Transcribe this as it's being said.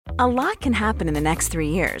A lot can happen in the next 3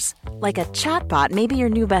 years. Like a chatbot may be your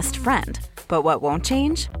new best friend. But what won't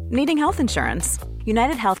change? Needing health insurance.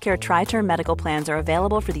 United Healthcare Tri-Term Medical Plans are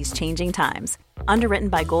available for these changing times. Underwritten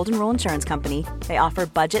by Golden Rule Insurance Company, they offer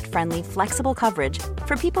budget-friendly, flexible coverage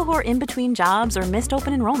for people who are in between jobs or missed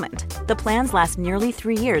open enrollment. The plans last nearly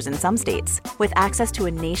 3 years in some states, with access to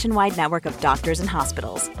a nationwide network of doctors and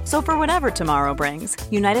hospitals. So for whatever tomorrow brings,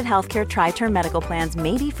 United Healthcare Tri-Term Medical Plans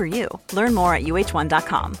may be for you. Learn more at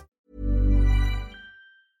uh1.com.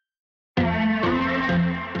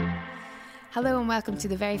 Hello and welcome to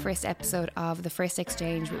the very first episode of The First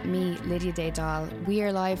Exchange with me, Lydia Day-Dahl. We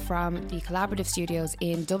are live from the Collaborative Studios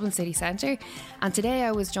in Dublin City Centre, and today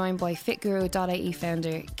I was joined by FitGuru.ie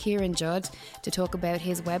founder Ciaran Judd to talk about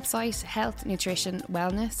his website, health, nutrition,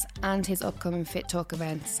 wellness, and his upcoming Fit Talk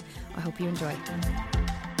events. I hope you enjoy.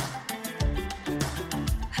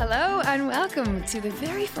 Hello and welcome to the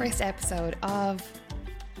very first episode of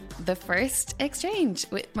The First Exchange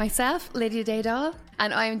with myself, Lydia Day-Dahl,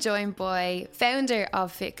 and I'm joined by founder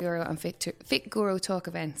of FitGuru and FitGuru Talk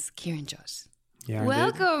events, Ciaran Judd. Yeah,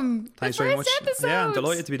 welcome. Thanks the very first much. Episode. Yeah, I'm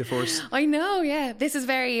delighted to be the first. I know, yeah. This is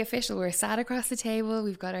very official. We're sat across the table.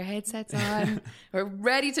 We've got our headsets on. We're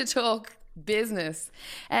ready to talk business.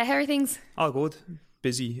 How are things? All good.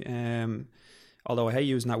 Busy. Although I hate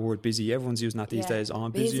using that word busy. Everyone's using that these days. Oh,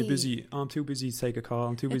 I'm busy. Oh, I'm too busy to take a call.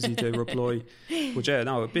 I'm too busy to reply. But yeah,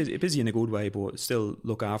 no, busy in a good way, but still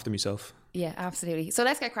look after myself. Yeah, absolutely. So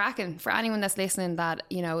let's get cracking. For anyone that's listening that,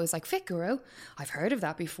 you know, is like, FitGuru, I've heard of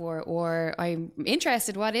that before, or I'm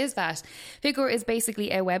interested, what is that? FitGuru is basically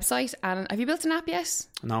a website. And have you built an app yet?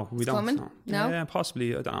 No, we don't. Coming? No? Yeah,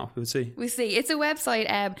 possibly. I don't know. We'll see. It's a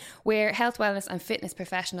website where health, wellness and fitness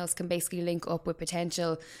professionals can basically link up with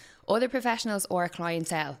potential other professionals or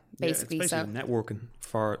clientele, basically. Yeah, it's basically networking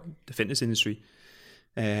for the fitness industry.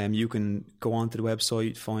 You can go onto the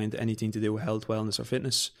website, find anything to do with health, wellness or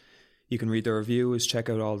fitness. You can read their reviews, check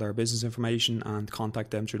out all their business information and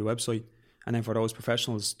contact them through the website. And then for those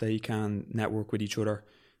professionals, they can network with each other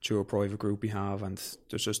through a private group we have, and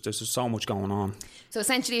there's just so much going on. So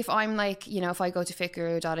essentially, if I'm like, you know, if I go to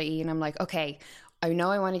FitGuru.ie and I'm like, okay, I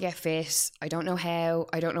know I want to get fit, I don't know how,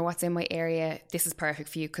 I don't know what's in my area, this is perfect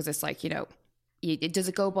for you, because it's like, you know, does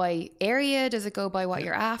it go by area? Does it go by what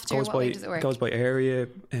you're after? What way does it work? It goes by area,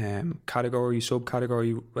 category,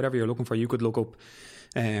 subcategory, whatever you're looking for. You could look up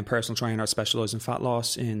personal trainer specialised in fat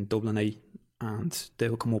loss in Dublin 8 and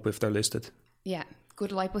they'll come up if they're listed. Yeah.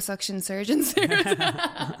 Good liposuction surgeons.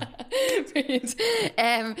 Brilliant.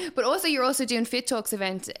 But also you're also doing Fit Talks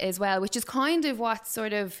event as well, which is kind of what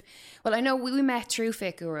sort of, well, I know we met through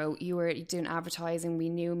FitGuru. You were doing advertising. We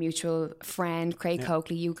knew a mutual friend, Craig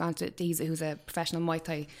Coakley. You gone to, who's a professional Muay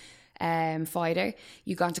Thai fighter.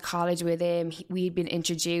 You gone to college with him. We'd been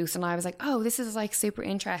introduced and I was like, oh, this is like super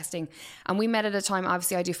interesting. And we met at a time,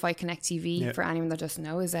 obviously I do Fight Connect TV for anyone that doesn't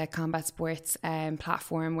know, is a combat sports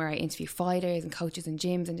platform where I interview fighters and coaches and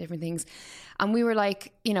gyms and different things. And we were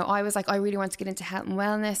like, you know, I was like, I really want to get into health and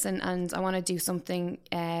wellness and I want to do something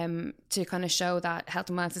to kind of show that health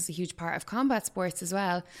and wellness is a huge part of combat sports as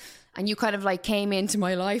well. And you kind of like came into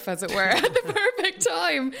my life, as it were, at the perfect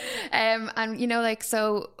time. And, you know, like,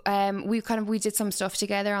 so we did some stuff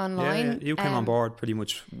together online. Yeah, you came on board pretty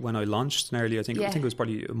much when I launched nearly. I think it was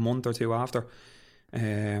probably a month or two after.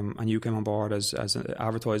 And you came on board as an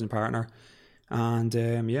advertising partner. And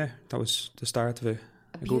that was the start of a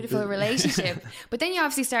beautiful relationship. But then you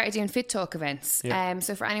obviously started doing Fit Talk events.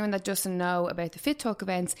 So for anyone that doesn't know about the Fit Talk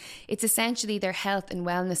events, it's essentially their health and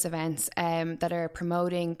wellness events that are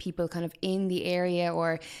promoting people kind of in the area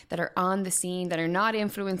or that are on the scene, that are not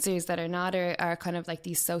influencers, that are not are kind of like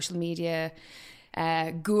these social media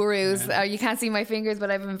gurus. You can't see my fingers,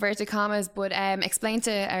 but I've inverted commas. But explain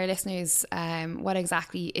to our listeners what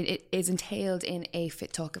exactly it is entailed in a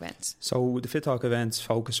Fit Talk event. So the Fit Talk events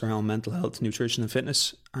focus around mental health, nutrition and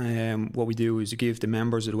fitness. What we do is give the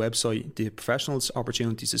members of the website, the professionals,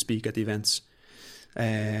 opportunities to speak at the events.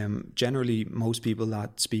 Generally, most people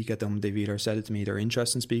that speak at them, they've either said it to me they're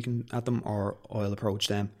interested in speaking at them, or I'll approach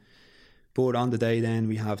them. But on the day then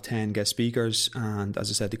we have 10 guest speakers, and as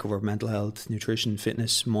I said, they cover mental health, nutrition,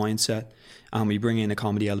 fitness, mindset, and we bring in a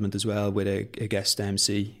comedy element as well with a guest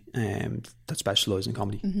MC that specialises in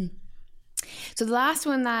comedy. Mm-hmm. So the last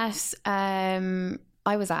one that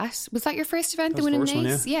I was that your first event? That was the first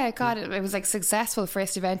one, yeah. God, it was like successful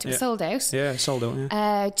first event. It was sold out. Yeah, sold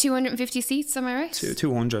out. 250 seats, am I right?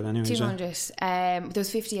 200 anyway. 200. There was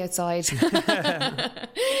 50 outside.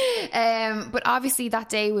 But obviously that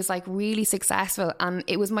day was like really successful, and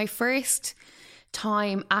it was my first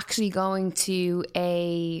time actually going to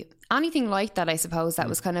a anything like that, I suppose, that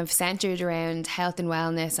was kind of centered around health and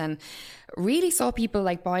wellness, and really saw people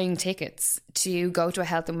like buying tickets to go to a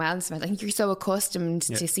health and wellness event. I think you're so accustomed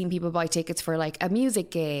to seeing people buy tickets for like a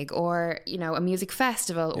music gig or, you know, a music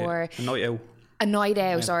festival or a night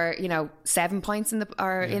out or, you know, 7 pints in the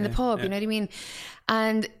pub, you know what I mean?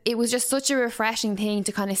 And it was just such a refreshing thing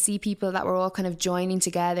to kind of see people that were all kind of joining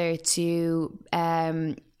together to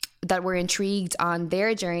that were intrigued on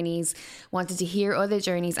their journeys, wanted to hear other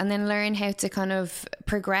journeys, and then learn how to kind of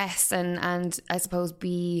progress and I suppose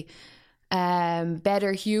be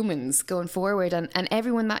better humans going forward. And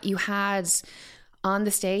everyone that you had on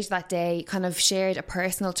the stage that day kind of shared a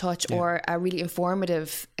personal touch or a really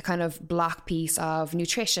informative kind of block piece of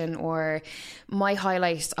nutrition. Or my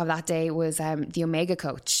highlight of that day was the Omega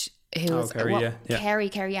coach, who was Carrie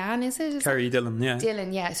Ann, is it? Carrie Dillon,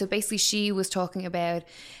 Dillon, yeah. So basically she was talking about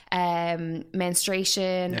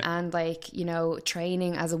menstruation and like, you know,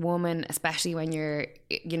 training as a woman, especially when you're,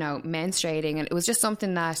 you know, menstruating. And it was just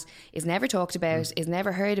something that is never talked about, is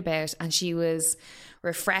never heard about. And she was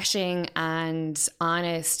refreshing and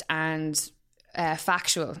honest and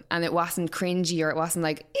factual, and it wasn't cringy, or it wasn't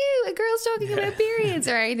like, ew, a girl's talking about periods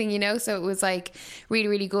or anything, you know. So it was like really,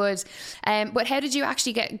 really good. But how did you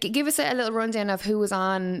actually give us a little rundown of who was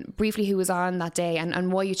on that day,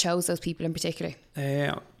 and why you chose those people in particular?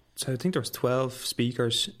 So I think there was 12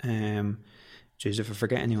 speakers. Jeez, if I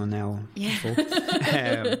forget anyone now.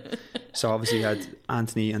 So obviously you had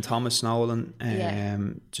Anthony and Thomas Nolan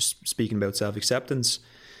just speaking about self-acceptance.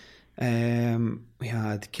 We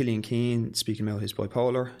had Killian Keane speaking about his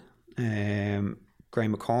bipolar. Graham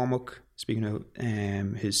McCormack speaking about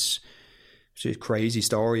his crazy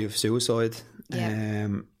story of suicide.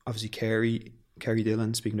 Obviously Carrie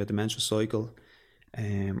Dillon speaking about the menstrual cycle.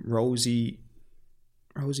 Rosie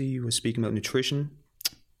was speaking about nutrition.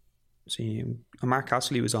 See, Mark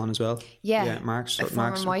Castley was on as well. Mark's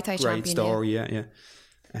Muay Thai great champion, story. I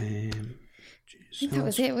think that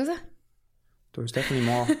was it, was it? There was definitely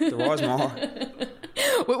more. There was more.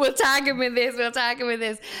 We'll tag him in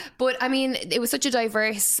this. But I mean, it was such a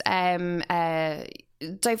diverse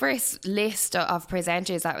list of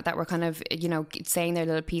presenters that were kind of, you know, saying their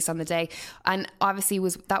little piece on the day. And obviously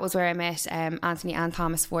that was where I met Anthony and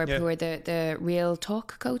Thomas Forbes, who are the Real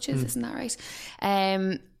Talk coaches, isn't that right?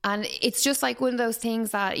 And it's just like one of those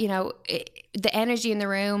things that, you know, the energy in the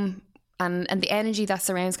room and the energy that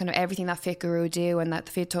surrounds kind of everything that FitGuru do and that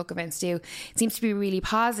the Fit Talk events do, seems to be really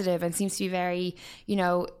positive and seems to be very, you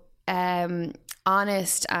know,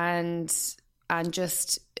 honest and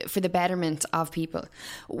just for the betterment of people.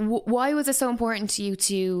 Why was it so important to you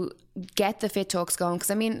to get the Fit Talks going? Because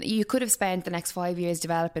I mean, you could have spent the next 5 years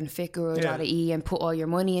developing FitGuru.ie and put all your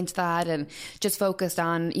money into that and just focused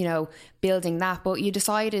on, you know, building that, but you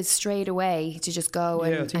decided straight away to just go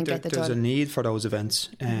and get the done. There's a need for those events,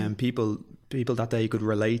 and people that day could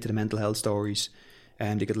relate to the mental health stories,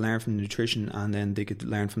 and they could learn from the nutrition, and then they could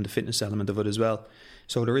learn from the fitness element of it as well.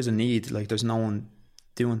 So there is a need. Like, there's no one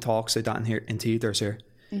doing talks like that in theatres here.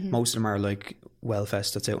 Most of them are like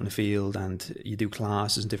Wellfest that's out in the field, and you do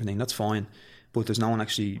classes and different things. That's fine, but there's no one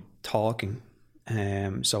actually talking.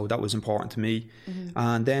 So that was important to me.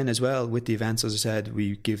 And then as well with the events, as I said,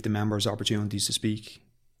 we give the members opportunities to speak.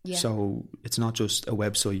 So it's not just a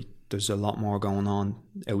website. There's a lot more going on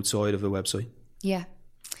outside of the website.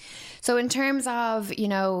 So in terms of, you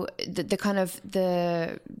know, the kind of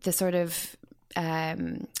the sort of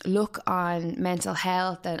look on mental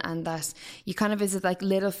health and that you kind of, is like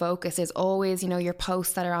little focus is always, you know, your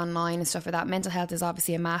posts that are online and stuff like that. Mental health is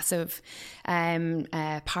obviously a massive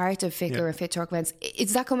part of FitGuru and Fit Talk events.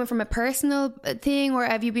 Is that coming from a personal thing, or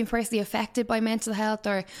have you been personally affected by mental health,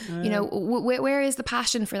 or you know, where is the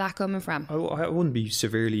passion for that coming from? I wouldn't be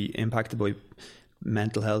severely impacted by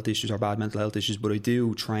mental health issues or bad mental health issues, but I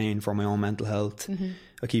do train for my own mental health.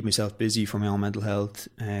 I keep myself busy for my own mental health.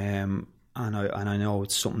 And I know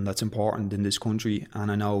it's something that's important in this country, and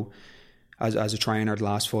I know as a trainer the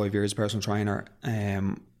last 5 years, personal trainer,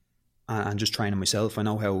 and just training myself, I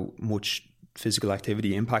know how much physical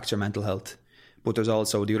activity impacts your mental health. But there's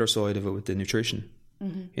also the other side of it with the nutrition,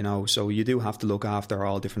 you know, so you do have to look after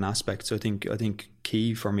all different aspects. I think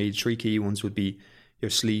key for me, 3 key ones would be your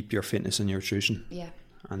sleep, your fitness and your nutrition.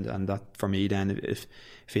 And that for me, then if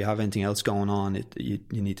you have anything else going on, you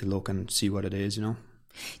need to look and see what it is, you know.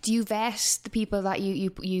 Do you vet the people that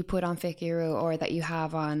you put on FitGuru or that you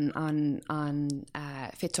have on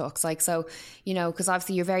Fit Talks? Like, so, you know, because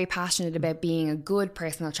obviously you're very passionate about being a good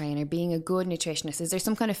personal trainer, being a good nutritionist. Is there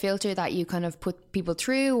some kind of filter that you kind of put people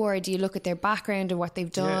through, or do you look at their background or what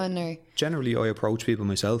they've done? Or generally, I approach people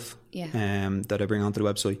myself. That I bring onto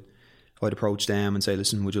the website. I'd approach them and say,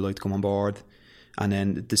 listen, would you like to come on board? And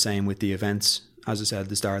then the same with the events. As I said at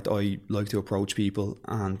the start, I like to approach people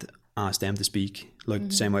and ask them to speak, like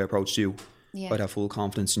the same way I approached you. Yeah. I'd have full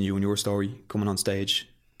confidence in you and your story coming on stage,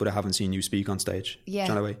 but I haven't seen you speak on stage.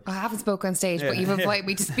 Yeah, I haven't spoken on stage, but you've invited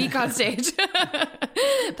me to speak on stage.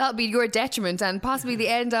 That'll be your detriment and possibly the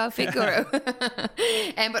end of FitGuru.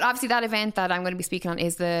 But obviously that event that I'm going to be speaking on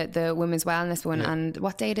is the Women's Wellness one. Yeah. And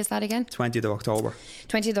what date is that again? 20th of October.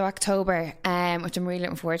 20th of October, which I'm really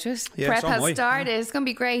looking forward to it. Yeah, Prep so has started. Yeah. It's going to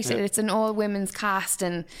be great. Yeah. It's an all women's cast,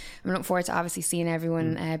 and I'm looking forward to obviously seeing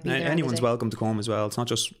everyone be there. Anyone's welcome to come as well. It's not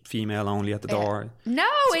just female only at the door. No,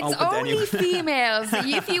 it's only females.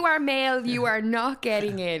 If you are male, you are not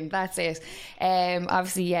getting in. That's it.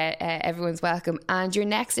 Obviously, everyone's welcome. And your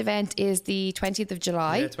next event is the 20th of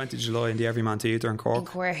July. Yeah, 20th of July in the Everyman Theatre in Cork. In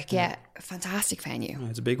Cork, yeah. Fantastic venue. Yeah,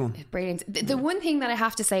 it's a big one. Brilliant. The one thing that I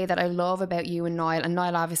have to say that I love about you and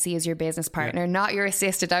Niall obviously is your business partner, not your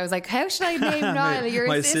assistant. I was like, how should I name Niall? Your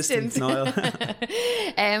my assistant. Niall.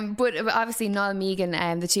 But obviously Niall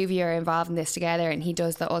Megan, the two of you are involved in this together, and he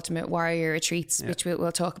does the Ultimate Warrior Retreats, which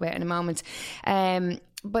we'll talk about in a moment.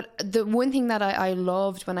 But the one thing that I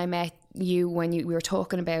loved when I met you, when we were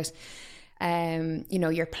talking about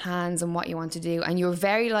your plans and what you want to do, and you're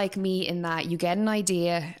very like me in that you get an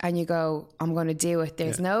idea and you go, I'm going to do it.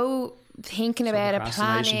 There's no thinking about it,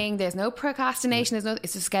 planning, there's no procrastination,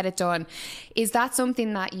 it's just get it done. Is that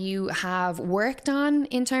something that you have worked on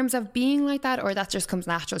in terms of being like that, or that just comes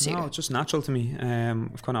natural to you? No, it's just natural to me.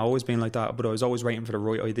 I've kind of always been like that, but I was always waiting for the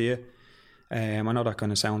right idea. I know that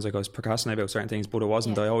kind of sounds like I was procrastinating about certain things, but it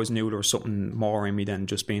wasn't. I always knew there was something more in me than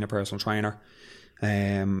just being a personal trainer.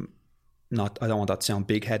 I don't want that to sound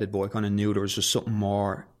big-headed, but I kind of knew there was just something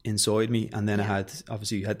more inside me. And then I had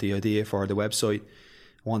the idea for the website.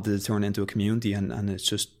 I wanted to turn it into a community, and it's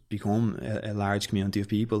just become a large community of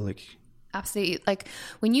people. Like, absolutely. Like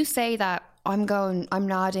when you say that, I'm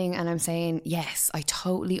nodding and I'm saying, yes, I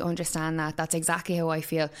totally understand that. That's exactly how I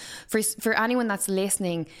feel. For anyone that's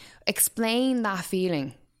listening, explain that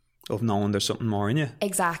feeling. Of knowing there's something more in you.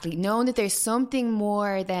 Exactly. Knowing that there's something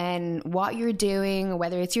more than what you're doing,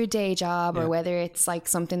 whether it's your day job or whether it's like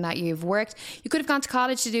something that you've worked. You could have gone to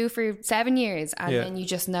college to do for 7 years, and then you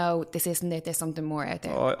just know this isn't it. There's something more out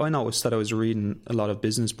there. I noticed that I was reading a lot of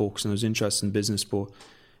business books and I was interested in business, but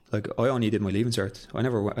like I only did my leaving cert. I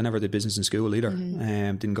never did business in school either.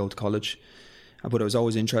 Didn't go to college, but I was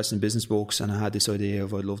always interested in business books, and I had this idea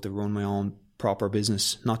of I'd love to run my own proper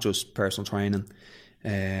business, not just personal training.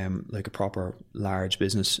 Like a proper large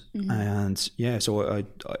business, and so I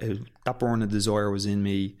that burning desire was in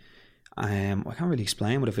me. I can't really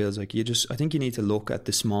explain what it feels like. I think you need to look at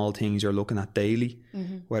the small things you're looking at daily,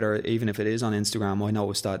 whether even if it is on Instagram. I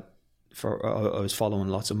noticed that I was following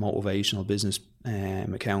lots of motivational business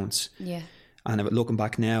accounts, and looking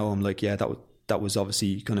back now, I'm like, that was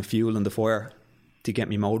obviously kind of fueling the fire to get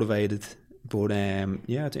me motivated. But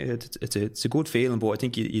it's a good feeling. But I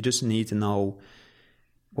think you just need to know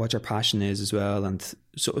what your passion is as well. And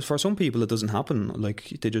so for some people it doesn't happen.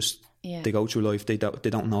 Like they just they go through life, they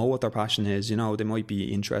don't know what their passion is. They might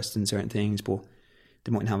be interested in certain things, but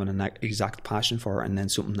they mightn't have an exact passion for it, and then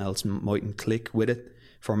something else mightn't click with it.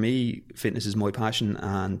 For me, fitness is my passion,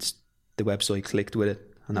 and the website clicked with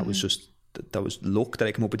it, and that was just that was luck that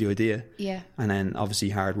I came up with the idea, and then obviously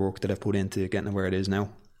hard work that I've put into getting it where it is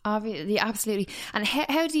now. Obviously, absolutely. And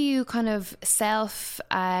how do you kind of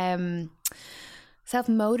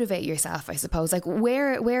self-motivate yourself, I suppose? Like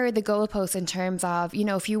where are the goalposts in terms of,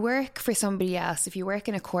 if you work for somebody else, if you work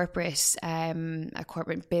in a corporate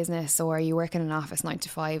business, or you work in an office 9 to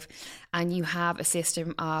 5, and you have a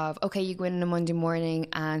system of, okay, you go in on a Monday morning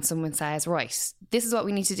and someone says, right, this is what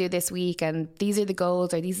we need to do this week, and these are the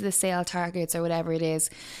goals, or these are the sale targets, or whatever it is.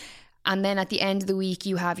 And then at the end of the week,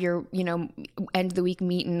 you have your, end of the week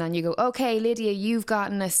meeting, and you go, okay, Lydia, you've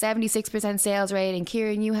gotten a 76% sales rate, and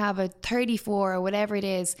Ciaran, you have a 34, or whatever it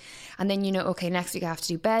is. And then, okay, next week I have to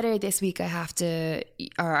do better. This week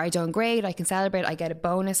I done great. I can celebrate. I get a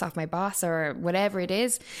bonus off my boss, or whatever it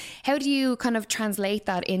is. How do you kind of translate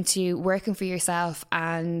that into working for yourself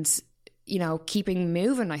and, keeping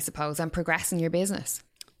moving, I suppose, and progressing your business?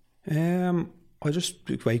 I just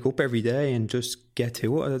wake up every day and just get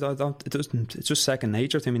to it. It's just second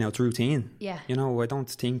nature to me now. It's routine. Yeah. I don't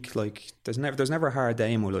think like there's never a hard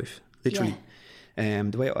day in my life. Literally. Yeah.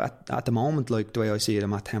 The way at the moment, like the way I see it,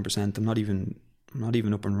 I'm at 10%. I'm not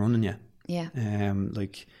even up and running yet. Yeah.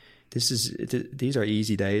 Like these are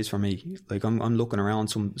easy days for me. Like I'm looking around.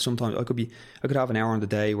 Sometimes I could have an hour on the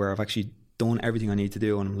day where I've actually done everything I need to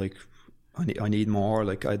do, and I'm like, I need more.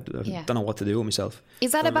 Like I don't know what to do with myself.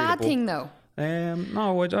 Is that a bad thing though?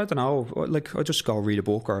 No, I don't know. Like, I just go read a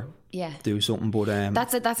book or do something. But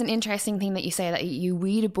that's an interesting thing that you say, that you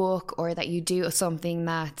read a book or that you do something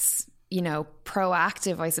that's, you know,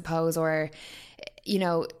 proactive, I suppose, or, you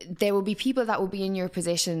know, there will be people that will be in your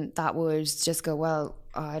position that would just go, well,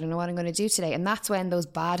 I don't know what I'm going to do today. And that's when those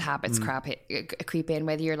bad habits creep in,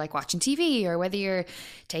 whether you're like watching TV or whether you're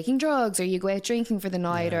taking drugs or you go out drinking for the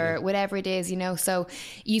night or whatever it is, you know. So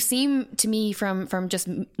you seem to me from just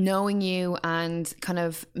knowing you and kind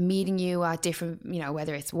of meeting you at different, you know,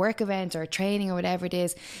 whether it's work event or training or whatever it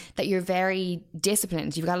is, that you're very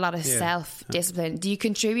disciplined. You've got a lot of self-discipline. Do you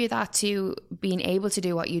contribute that to being able to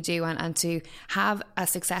do what you do and to have a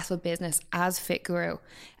successful business as FitGuru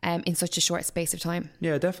in such a short space of time?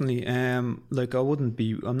 Yeah, definitely. Like,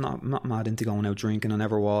 I'm not mad into going out drinking. I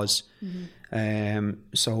never was.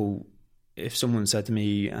 So if someone said to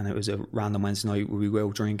me, and it was a random Wednesday night, will we go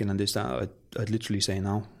out drinking and this, that, I'd literally say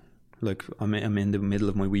no. Like, I'm in the middle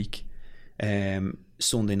of my week.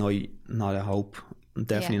 Sunday night, not a hope. I'm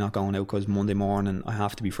definitely not going out, because Monday morning I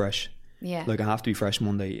have to be fresh. Yeah. Like, I have to be fresh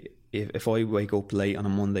Monday. If I wake up late on a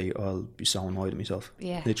Monday, I'll be so annoyed at myself.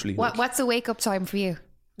 Yeah. Literally. What's the wake up time for you?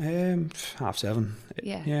 7:30.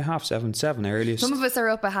 Yeah, 7:30, 7 earliest. Some of us are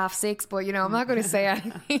up at 6:30, but you know, I'm not going to say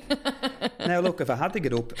anything. Now look, if I had to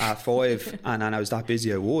get up at 5 and I was that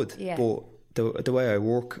busy, I would. Yeah. But the way I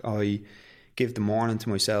work, I give the morning to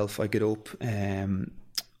myself. I get up,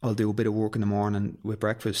 I'll do a bit of work in the morning with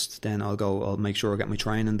breakfast, then I'll make sure I get my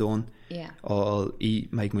training done. Yeah. I'll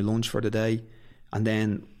make my lunch for the day, and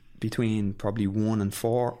then between probably 1 and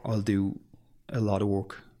 4 I'll do a lot of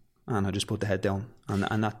work, and I just put the head down,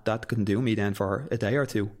 and that couldn't do me then for a day or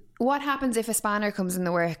two. What happens if a spanner comes in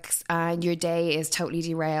the works and your day is totally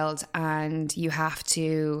derailed and you have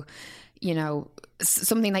to, you know,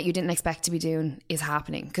 something that you didn't expect to be doing is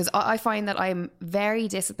happening? Because I find that I'm very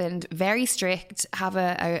disciplined, very strict, have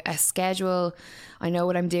a schedule. I know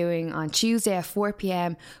what I'm doing on Tuesday at 4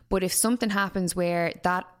 p.m. But if something happens where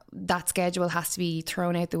that schedule has to be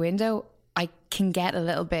thrown out the window, I can get a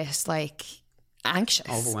little bit like anxious,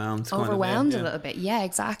 overwhelmed a little bit. Yeah,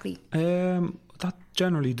 exactly. That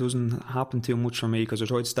generally doesn't happen too much for me, because I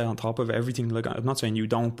try to stay on top of everything. Like, I'm not saying you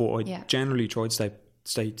don't, but I generally try to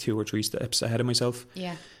stay 2 or 3 steps ahead of myself.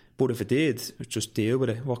 Yeah. But if it did, just deal with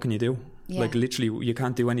it. What can you do? Yeah. Like, literally, you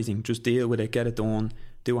can't do anything. Just deal with it, get it done,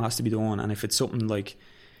 do what has to be done. And if it's something like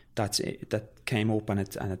that came up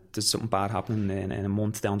and there's something bad happening in a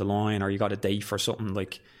month down the line, or you got a date for something,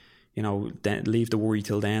 like, you know, then leave the worry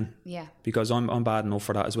till then. Yeah. Because I'm bad enough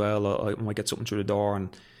for that as well. I might get something through the door, and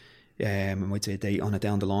I might say a date on it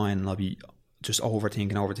down the line, and I'll be just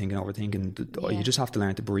overthinking. Yeah. You just have to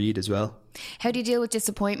learn to breathe as well. How do you deal with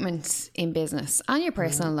disappointment in business and your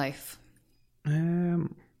personal life?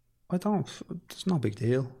 I don't. It's no big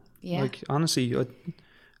deal. Yeah. Like, honestly, I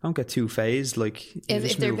don't get too phased. Like,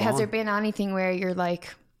 has there been anything where you're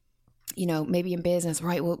like, you know, maybe in business,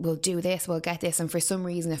 right, we'll do this, we'll get this, and for some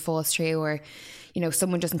reason it falls through, or, you know,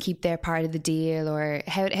 someone doesn't keep their part of the deal, or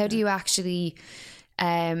how do you actually...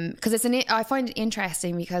 Because I find it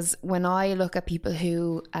interesting, because when I look at people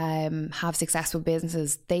who have successful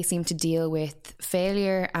businesses, they seem to deal with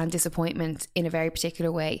failure and disappointment in a very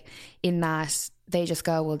particular way, in that they just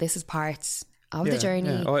go, well, this is part of the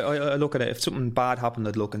journey. Yeah. I look at it, if something bad happened,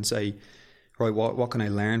 I'd look and say, right, what can I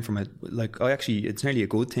learn from it? Like, it's nearly a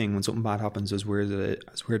good thing when something bad happens, as weird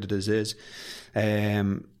as it is.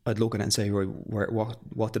 I'd look at it and say, right,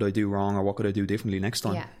 what did I do wrong, or what could I do differently next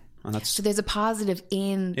time? Yeah. And so there's a positive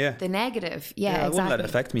in the negative. Yeah, exactly. I wouldn't let it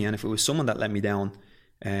affect me. And if it was someone that let me down,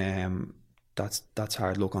 that's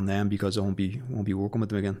hard luck on them, because I won't be working with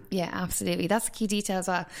them again. Yeah, absolutely. That's the key detail as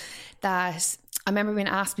well. That I remember being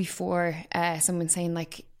asked before, someone saying,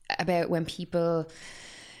 like, about when people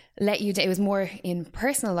let you down. It was more in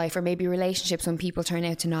personal life, or maybe relationships, when people turn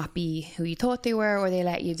out to not be who you thought they were, or they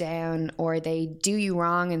let you down, or they do you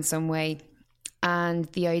wrong in some way. And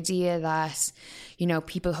the idea that, you know,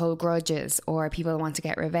 people hold grudges, or people want to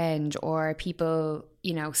get revenge, or people,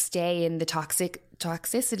 you know, stay in the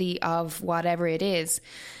toxicity of whatever it is.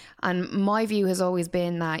 And my view has always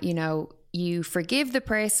been that, you know, you forgive the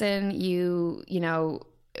person, you know,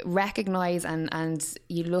 recognize and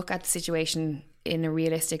you look at the situation in a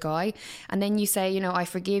realistic eye, and then you say, you know, I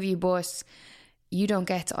forgive you, but you don't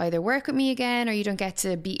get to either work with me again, or you don't get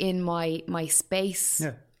to be in my space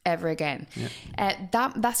ever again.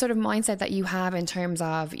 That sort of mindset that you have in terms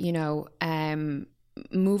of, you know,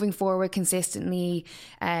 moving forward consistently,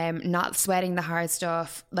 not sweating the hard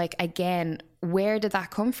stuff. Like, again, where did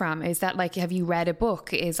that come from? Is that like, have you read a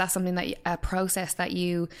book? Is that something that a process that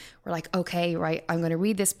you were like, okay, right, I'm going to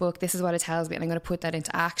read this book. This is what it tells me, and I'm going to put that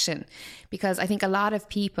into action. Because I think a lot of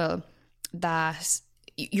people that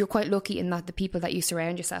you're quite lucky in that the people that you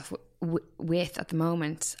surround yourself with at the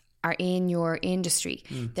moment are in your industry.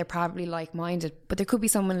 They're probably like-minded, but there could be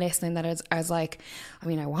someone listening that is like, I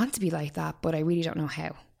mean, I want to be like that, but I really don't know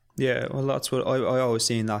how. Yeah, well, that's what I always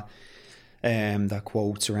seen that that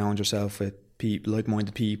quote: surround yourself with people,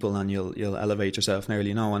 like-minded people, and you'll elevate yourself nearly.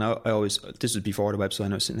 You know, and I always, this was before the website,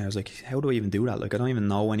 and I was sitting there, I was like, how do I even do that? Like, I don't even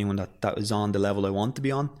know anyone that is on the level I want to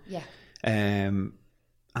be on. Yeah. And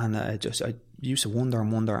I used to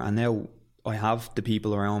wonder, and now I have the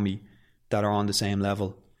people around me that are on the same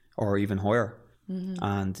level or even higher,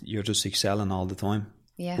 and you're just excelling all the time.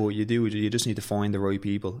 Yeah. But you just need to find the right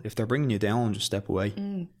people. If they're bringing you down, just step away.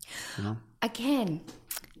 You know? Again,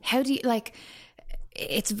 how do you, like,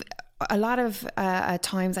 it's a lot of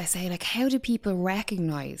times I say, like, how do people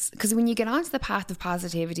recognize? Because when you get onto the path of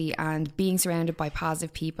positivity and being surrounded by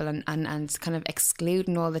positive people and kind of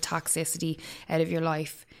excluding all the toxicity out of your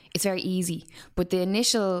life, it's very easy. But the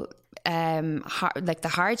initial like the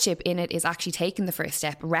hardship in it is actually taking the first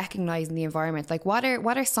step, recognizing the environment. Like, what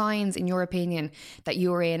are signs, in your opinion, that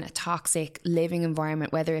you're in a toxic living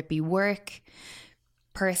environment, whether it be work,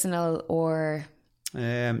 personal, or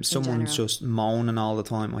someone's just moaning all the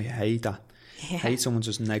time? I hate that. I hate someone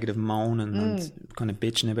just negative moaning and kind of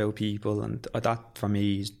bitching about people, and that for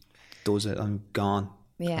me does it. I'm gone.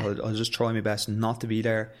 I'll just try my best not to be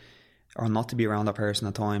there, or not to be around that person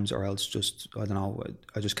at times, or else just, I don't know,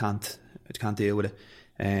 I just can't deal with it.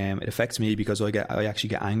 It affects me because I actually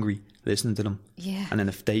get angry listening to them. Yeah. And then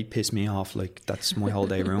if they piss me off, like, that's my whole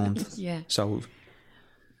day ruined. Yeah. So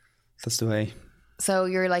that's the way. So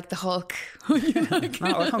you're like the Hulk. No,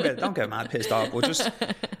 I don't get mad pissed off. But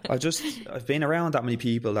I've been around that many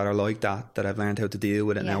people that are like that I've learned how to deal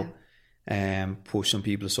with it now. Push some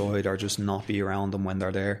people aside, or just not be around them when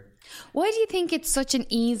they're there. Why do you think it's such an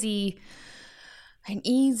easy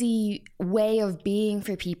way of being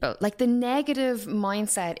for people? Like, the negative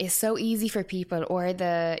mindset is so easy for people, or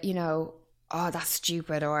the, you know, oh, that's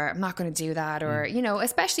stupid, or I'm not going to do that, or, you know,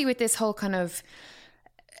 especially with this whole kind of,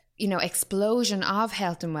 you know, explosion of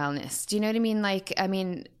health and wellness. Do you know what I mean? Like, I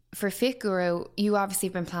mean, for FitGuru, you obviously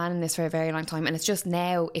have been planning this for a very long time, and it's just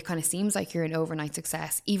now it kind of seems like you're an overnight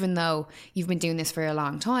success, even though you've been doing this for a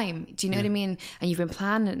long time. Do you know what I mean? And you've been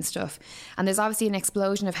planning it and stuff. And there's obviously an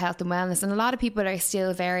explosion of health and wellness, and a lot of people are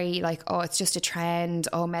still very like, oh, it's just a trend.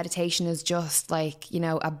 Oh, meditation is just like, you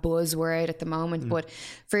know, a buzzword at the moment. But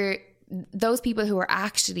for those people who are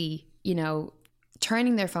actually, you know,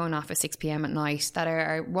 turning their phone off at 6 p.m. at night, that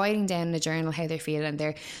are writing down in a journal how they're feeling,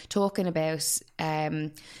 they're talking about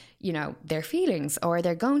you know, their feelings, or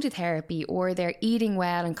they're going to therapy, or they're eating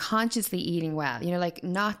well and consciously eating well, you know, like,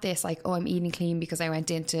 not this like, oh, I'm eating clean because I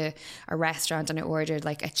went into a restaurant and I ordered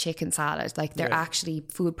like a chicken salad. Like, they're actually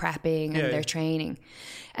food prepping and they're training.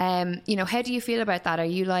 You know, how do you feel about that? Are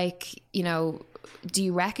you like, you know, do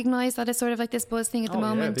you recognize that it's sort of like this buzz thing at the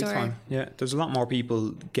moment? Yeah, big time. Yeah, there's a lot more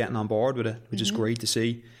people getting on board with it, which is great to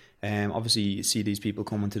see. Obviously, you see these people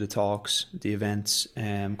coming to the talks, the events,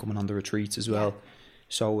 coming on the retreats as well.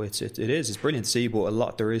 So it's brilliant to see,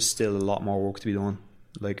 but there is still a lot more work to be done.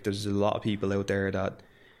 Like, there's a lot of people out there that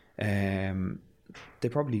they're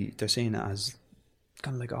seeing it as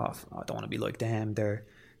kind of like, oh, I don't want to be like them, they're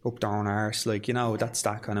up their own arse, like, you know, that's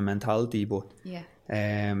that kind of mentality. But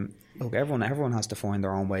look, everyone has to find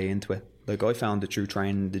their own way into it. Like, I found it through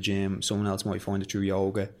training in the gym, someone else might find it through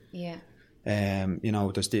yoga. You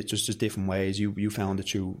know, there's just different ways. You found it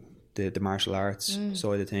through the martial arts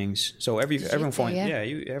side of things. So everyone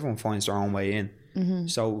finds their own way in.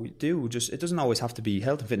 So it doesn't always have to be,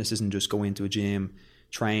 health and fitness isn't just go into a gym,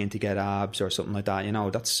 train to get abs or something like that. You know,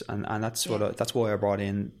 that's why I brought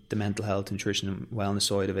in the mental health, nutrition and wellness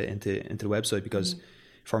side of it into the website, because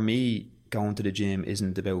for me, going to the gym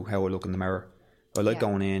isn't about how I look in the mirror. I like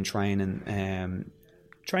going in, training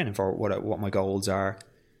for what my goals are,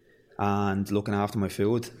 and looking after my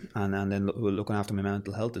food, and then looking after my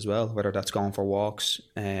mental health as well, whether that's going for walks,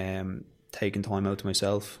 taking time out to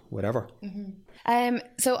myself, whatever.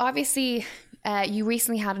 So obviously you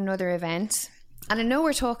recently had another event, and I know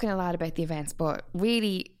we're talking a lot about the events, but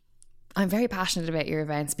really I'm very passionate about your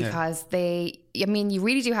events, because you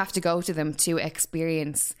really do have to go to them to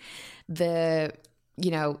experience the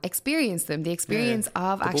experience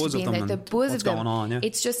of actually being there, the buzz of them. Going on,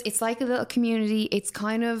 it's like a little community. It's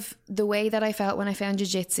kind of the way that I felt when I found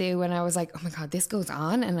jiu-jitsu, when I was like, oh my God, this goes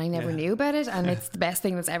on, and I never knew about it, and it's the best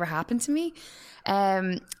thing that's ever happened to me.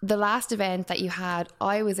 The last event that you had,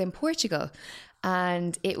 I was in Portugal,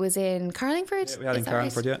 and it was in Carlingford. Yeah, we had in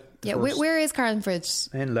Carlingford, right? Yeah, where is Carlingford?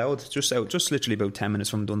 In Louth, just literally about 10 minutes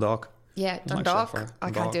from Dundalk. Yeah, Dundalk.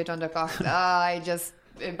 I can't do Dundalk. I just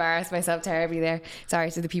embarrassed myself terribly there.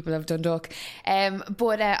 Sorry to the people of Dundalk.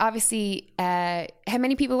 But obviously, how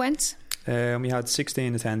many people went? We had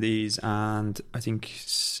 16 attendees and I think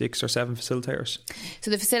 6 or 7 facilitators.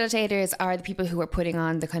 So the facilitators are the people who are putting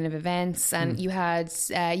on the kind of events, and you had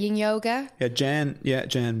yin yoga. Yeah,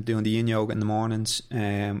 Jen doing the yin yoga in the mornings.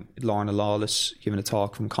 Lorna Lawless giving a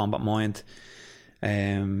talk from Combat Mind.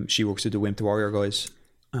 She works with the Wimp to Warrior guys.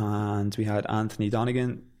 And we had Anthony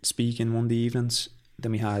Donegan speaking one of the evenings.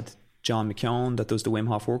 Then we had John McKeown that does the Wim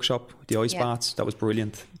Hof workshop with the ice baths. That was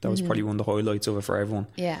brilliant. That was probably one of the highlights of it for everyone.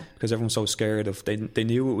 Yeah, because everyone's so scared of they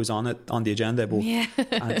knew it was on the agenda, but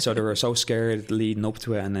and so they were so scared leading up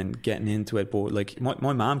to it and then getting into it. But like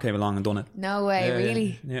my mum came along and done it. No way,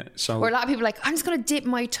 really? Yeah. So or a lot of people are like, I'm just going to dip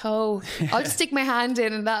my toe. I'll just stick my hand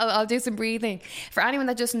in and I'll do some breathing. For anyone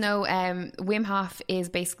that doesn't know, Wim Hof is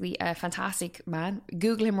basically a fantastic man.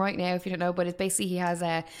 Google him right now if you don't know. But it's basically he has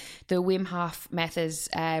the Wim Hof method,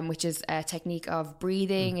 which is a technique of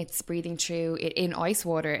breathing. It's breathing through it in ice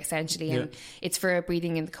water essentially, and it's for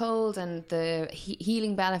breathing in the cold, and the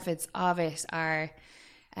healing benefits of it are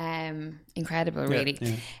incredible, really.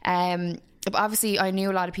 But obviously I knew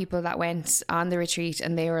a lot of people that went on the retreat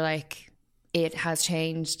and they were like, it has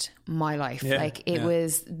changed my life.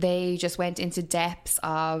 Was, they just went into depths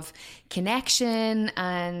of connection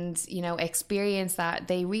and, you know, experience that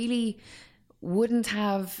they really wouldn't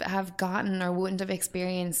have gotten or wouldn't have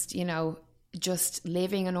experienced, you know, just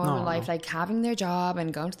living a normal life, like having their job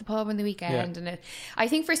and going to the pub on the weekend. And I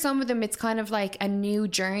think for some of them it's kind of like a new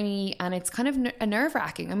journey, and it's kind of a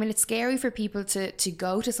nerve-wracking. I mean, it's scary for people to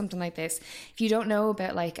go to something like this. If you don't know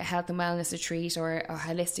about like a health and wellness retreat or a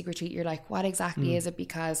holistic retreat, you're like, what exactly is it?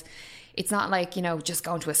 Because it's not like, you know, just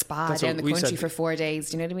going to a spa down the country for 4 days.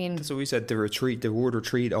 Do you know what I mean? So we said the word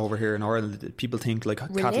retreat over here in Ireland, people think like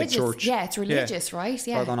Catholic church. Yeah, it's religious, right?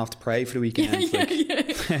 Yeah. Or going off to pray for the weekend.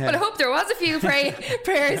 But I hope there was a few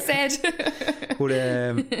prayers said.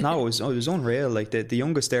 But no, it was unreal. Like the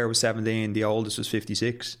youngest there was 17, the oldest was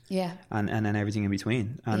 56. Yeah. And then everything in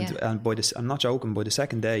between. And by this, I'm not joking, by the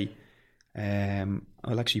second day,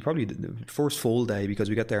 well, actually probably the first full day, because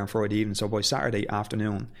we got there on Friday evening, so by Saturday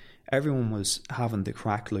afternoon everyone was having the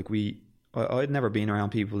crack. Like I'd never been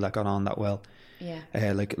around people that got on that well.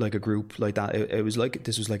 Like a group like that. It was like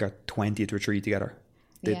this was like our 20th retreat together.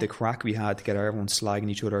 The crack we had together, everyone slagging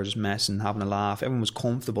each other, just messing, having a laugh. Everyone was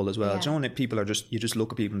comfortable as well. Do you know when people are just, you just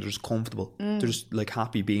look at people and they're just comfortable. They're just like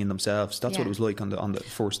happy being themselves. That's what it was like on the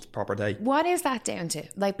first proper day. What is that down to?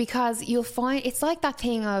 Like, because you'll find it's like that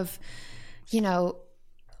thing of, you know,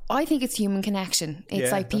 I think it's human connection.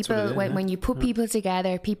 It's like people, when you put people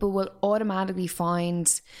together, people will automatically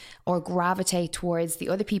find or gravitate towards the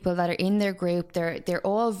other people that are in their group. They're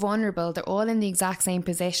all vulnerable. They're all in the exact same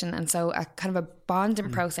position. And so a kind of a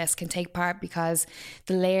bonding process can take part because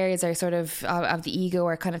the layers are sort of the ego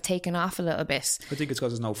are kind of taken off a little bit. I think it's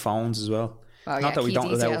because there's no phones as well. Oh, not that we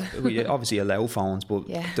don't allow, we obviously allow phones, but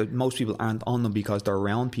most people aren't on them because they're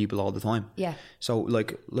around people all the time. Yeah. So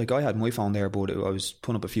like I had my phone there, but I was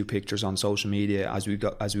putting up a few pictures on social media as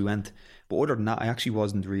we went. But other than that, I actually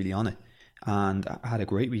wasn't really on it, and I had a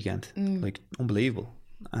great weekend, like unbelievable.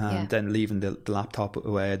 And then leaving the laptop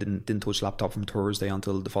away, I didn't touch the laptop from Thursday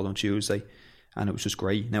until the following Tuesday. And it was just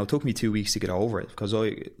great. Now, it took me 2 weeks to get over it because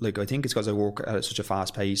I think it's because I work at such a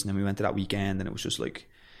fast pace, and then we went to that weekend and it was just like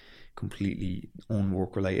completely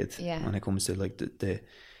unwork related when it comes to like the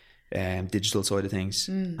digital side of things.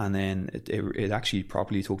 And then it actually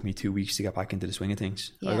probably took me 2 weeks to get back into the swing of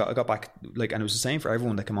things. I got back, like, and it was the same for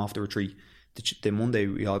everyone that came off the retreat. The Monday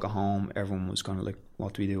we all got home, everyone was kind of like,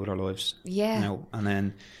 what do we do with our lives? You know? And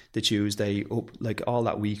then the Tuesday up, like all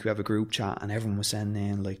that week we have a group chat and everyone was sending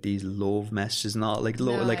in like these love messages and all, like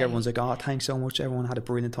everyone's like, oh, thanks so much, everyone had a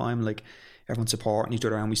brilliant time, like everyone's supporting each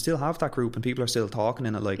other. And we still have that group and people are still talking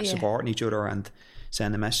in it, like supporting each other and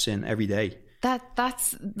sending messages in every day.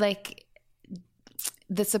 That's like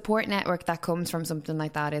the support network that comes from something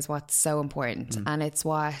like that is what's so important. And it's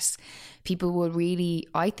what people will really,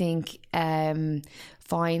 I think,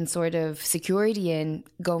 find sort of security in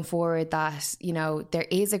going forward, that, you know, there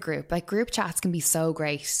is a group. Like group chats can be so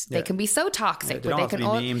great. They can be so toxic, but they can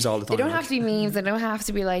all memes all the time. They don't have to be memes. They don't have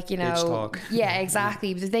to be like, you know,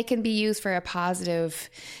 exactly. But they can be used for a positive,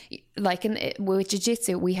 like with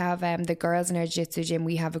jiu-jitsu, we have the girls in our jiu-jitsu gym,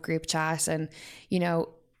 we have a group chat, and, you know,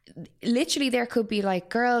 literally there could be like,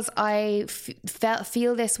 girls, I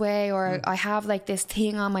feel this way, or I have like this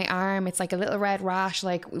thing on my arm, it's like a little red rash,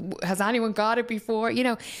 like has anyone got it before? You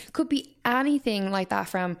know, could be anything like that,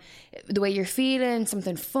 from the way you're feeling,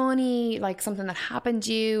 something funny, like something that happened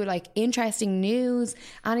to you, like interesting news,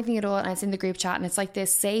 anything at all. And it's in the group chat, and it's like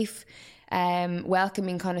this safe,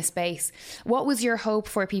 welcoming kind of space. What was your hope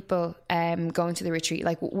for people going to the retreat?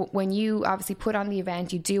 Like when you obviously put on the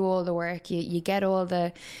event, you do all the work, you get all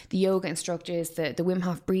the yoga instructors, the Wim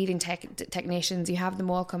Hof breathing technicians, you have them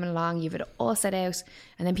all coming along, you've it all set out,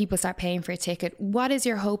 and then people start paying for a ticket. What is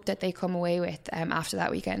your hope that they come away with after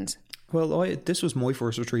that weekend? Well, this was my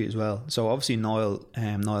first retreat as well. So obviously Niall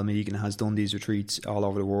Megan has done these retreats all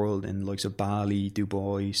over the world, in likes of Bali,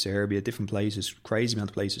 Dubai, Serbia, different places, crazy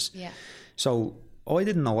amount of places. Yeah. So I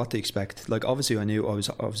didn't know what to expect. Like obviously I knew, I was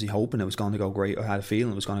obviously hoping it was going to go great. I had a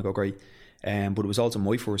feeling it was going to go great. But it was also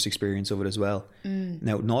my first experience of it as well.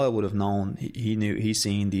 Now Niall would have known, he knew, he's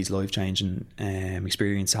seen these life-changing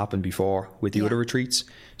experiences happen before with the other retreats.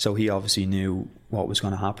 So he obviously knew what was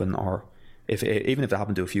going to happen, or even if it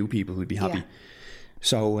happened to a few people, we'd be happy. Yeah.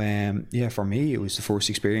 So for me it was the first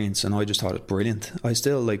experience, and I just thought it brilliant. I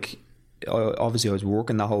still obviously I was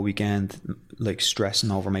working that whole weekend, like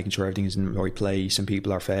stressing over making sure everything is in the right place and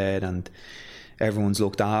people are fed and everyone's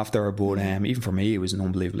looked after. But even for me, it was an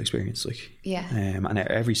unbelievable experience. And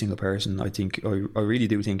every single person, I think, I really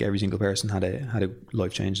do think every single person had a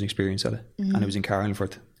life changing experience at it. And it was in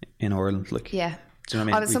Carlingford in Ireland. Yeah. Do you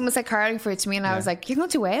know what I mean? Someone said Carlingford to me, and I was like, "You're going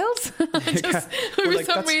to Wales?" For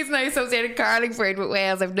some reason, I associated Carlingford with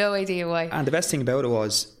Wales. I have no idea why. And the best thing about it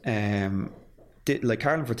was, like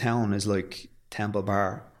Carlingford town is like Temple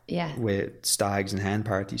Bar, with stags and hen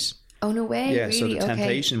parties. Oh no way! Yeah, really? so the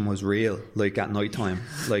temptation was real, like at night time,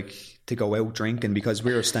 like to go out drinking, because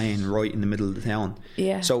we were staying right in the middle of the town.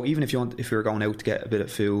 Yeah. So even if you were going out to get a bit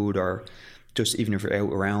of food, or just even if you're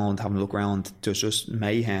out around having a look around, there's just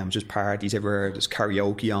mayhem, just parties everywhere, there's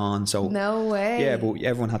karaoke on. So no way. Yeah, but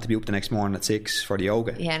everyone had to be up the next morning at 6 for the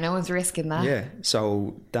yoga. Yeah, no one's risking that. Yeah,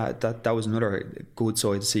 so that was another good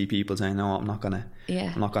side to see people saying, no, I'm not gonna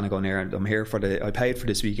go near it. I'm here I paid for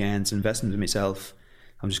this weekend's investment in myself.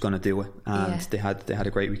 I'm just gonna do it. And they had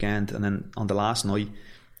a great weekend. And then on the last night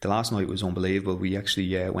was unbelievable. We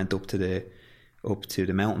actually went up to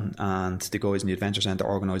the mountain, and the guys in the Adventure Centre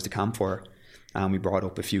organised a campfire. And we brought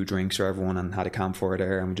up a few drinks for everyone and had a campfire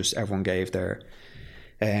there, and everyone gave their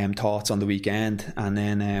thoughts on the weekend. And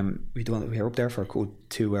then we were up there for a good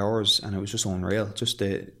 2 hours, and it was just unreal. Just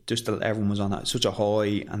that everyone was on such a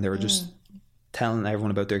high, and they were just telling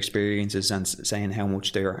everyone about their experiences and saying how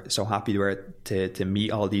much they're so happy they were to meet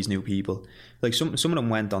all these new people. Like some of them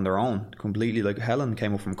went on their own completely. Like Helen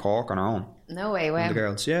came up from Cork on her own. No way, wow. The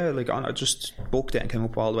girls, I just booked it and came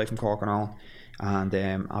up all the way from Cork on her own, and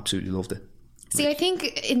absolutely loved it. See, I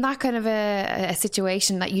think in that kind of a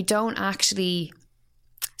situation that you don't actually...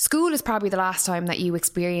 School is probably the last time that you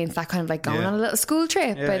experience that kind of like going on a little school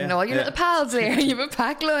trip and all your little pals there, and you have a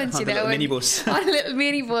packed lunch, on you know. On a little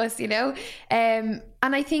minibus, you know. And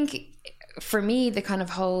I think for me, the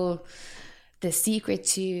secret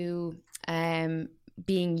to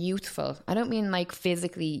being youthful, I don't mean like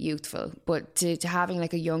physically youthful, but to having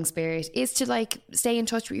like a young spirit, is to like stay in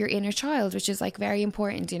touch with your inner child, which is like very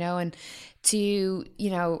important, you know, and to, you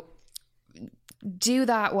know, do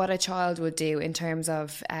that what a child would do in terms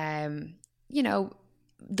of you know,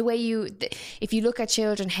 the way if you look at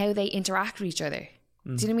children, how they interact with each other.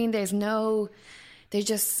 Do you know what I mean?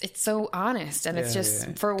 It's so honest, and it's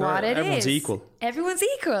just for what it everyone's is. Everyone's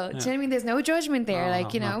equal. Do you know what I mean? There's no judgment there.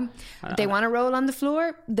 They want to roll on the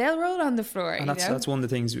floor, they'll roll on the floor. And that's one of the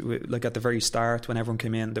things, like at the very start when everyone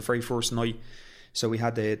came in, the very first night. So we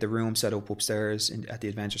had the room set up upstairs at the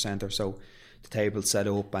Adventure Centre. So the table set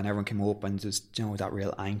up, and everyone came up, and just, you know, that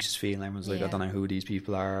real anxious feeling. Everyone's like, I don't know who these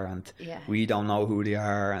people are, and we don't know who they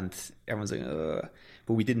are, and everyone's like, ugh.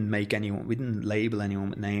 But we didn't label anyone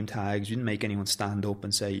with name tags. We didn't make anyone stand up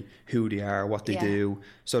and say who they are, what they do.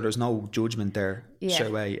 So there's no judgment there straight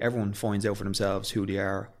away. Everyone finds out for themselves who they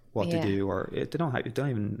are, what they do, or they don't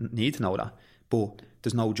even need to know that. But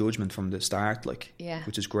there's no judgment from the start,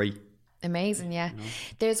 which is great. Amazing, yeah. You know?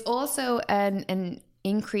 There's also an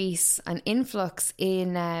increase, an influx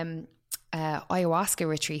in ayahuasca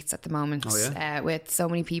retreats at the moment. With so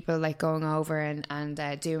many people like going over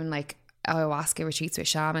and doing like ayahuasca retreats with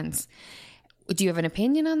shamans. do you have an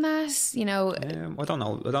opinion on that? You know, I don't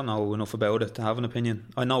know enough about it to have an opinion.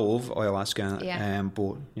 I know of ayahuasca,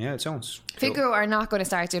 but yeah, it sounds cool. FitGuru are not going to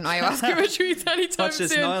start doing ayahuasca retreats anytime Watch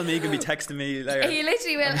this, soon. Niall Megan be texting me later. He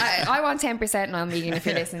literally will. I want 10% Niall Megan if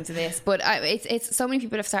you're listening to this. But it's so many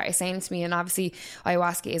people have started saying to me, and obviously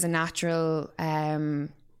ayahuasca is a natural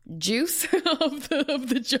juice of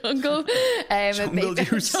the jungle.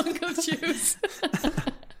 Jungle juice.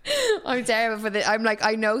 I'm terrible for this. I'm like,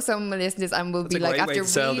 I know someone will listen to this and will be like, after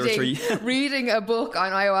reading a book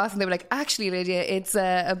on ayahuasca, and they'll be like, actually, Lydia, it's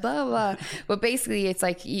a blah blah. But basically, it's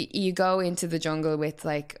like you go into the jungle with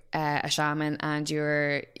like a shaman, and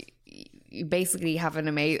you basically have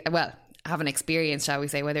have an experience, shall we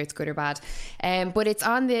say, whether it's good or bad. But it's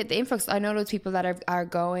on the influx. I know those people that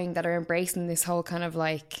are embracing this whole kind of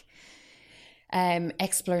like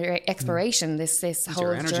exploration. This whole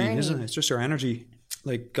your energy, journey, isn't it? It's just your energy.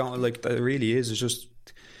 Like that really is. It's just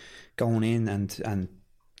going in and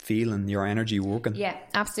feeling your energy working. Yeah,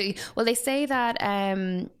 absolutely. Well, they say that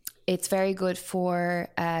it's very good for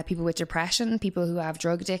people with depression, people who have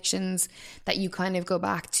drug addictions, that you kind of go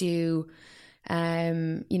back to,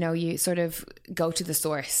 you sort of go to the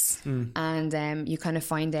source and you kind of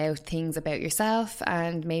find out things about yourself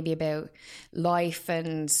and maybe about life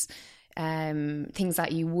and things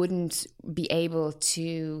that you wouldn't be able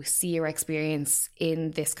to see or experience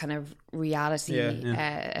in this kind of reality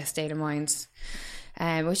state of mind,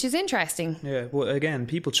 which is interesting. Yeah, well, again,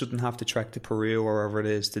 people shouldn't have to trek to Peru or wherever it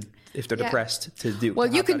is if they're depressed to do.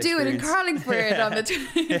 Well, you can do it in Carlingford on the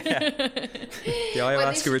the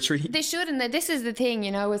ayahuasca retreat. They should, and this is the thing,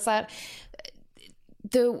 is that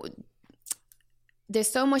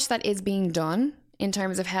there's so much that is being done in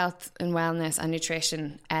terms of health and wellness and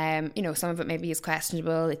nutrition. Some of it maybe is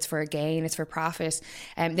questionable. It's for gain, it's for profit.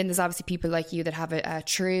 Then there's obviously people like you that have a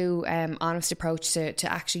true, honest approach to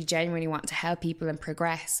actually genuinely want to help people and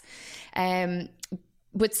progress.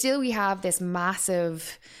 But still we have this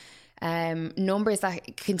massive numbers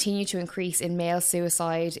that continue to increase in male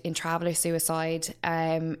suicide, in traveller suicide,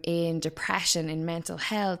 in depression, in mental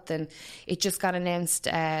health. And it just got announced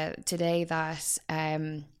today that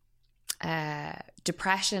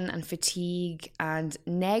depression and fatigue and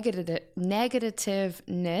negativeness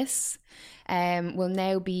will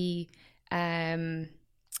now be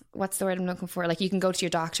what's the word I'm looking for? Like, you can go to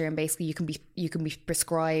your doctor and basically you can be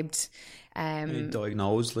prescribed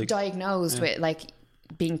diagnosed with like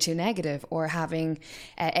being too negative or having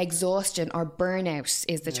exhaustion or burnout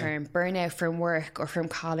is the term, burnout from work or from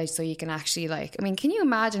college. So you can actually can you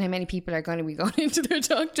imagine how many people are going to be going into their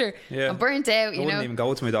doctor and burnt out? I wouldn't even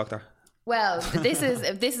go to my doctor. Well, this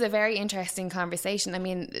is a very interesting conversation. I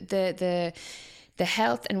mean, the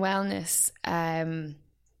health and wellness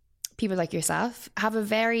people like yourself have a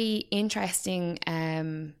very interesting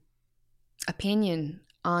opinion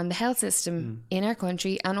on the health system in our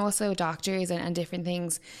country, and also doctors and different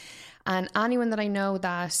things. And anyone that I know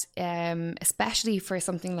that, especially for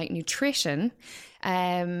something like nutrition,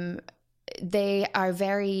 they are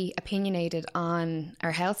very opinionated on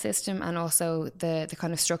our health system and also the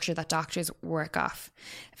kind of structure that doctors work off.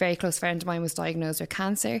 A very close friend of mine was diagnosed with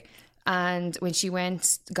cancer, and when she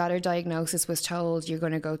got her diagnosis, was told, you're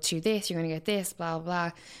going to go to this, you're going to get this, blah,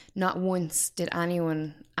 blah. Not once did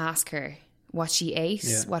anyone ask her what she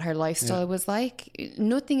ate, what her lifestyle was like.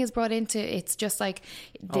 Nothing is brought into it. It's just like,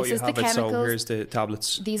 this is the chemicals. So here's the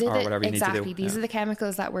tablets, these are whatever you need to do. These are the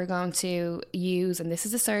chemicals that we're going to use, and this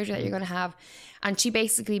is the surgery that you're going to have. And she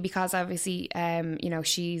basically, because obviously,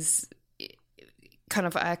 she's kind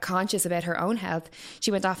of conscious about her own health,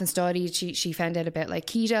 she went off and studied. She found out about like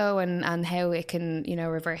keto and how it can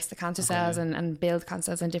reverse the cancer cells and build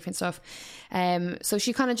cancer cells and different stuff. So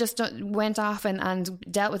she kind of just went off and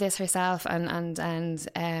dealt with this herself and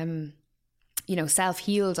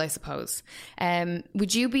self-healed, I suppose.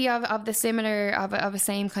 Would you be of the similar of a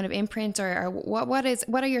same kind of imprint, or what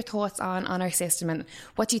are your thoughts on our system, and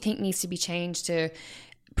what do you think needs to be changed to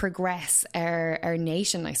progress our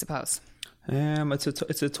nation, I suppose?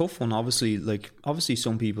 It's a tough one. Obviously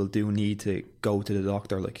some people do need to go to the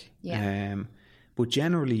doctor, but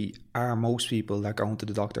generally, are most people that go into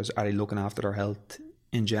the doctors, are they looking after their health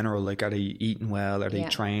in general? Like, are they eating well? Are they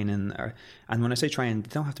training? And when I say training, they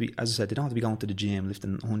don't have to be, as I said, they don't have to be going to the gym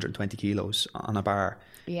lifting 120 kilos on a bar.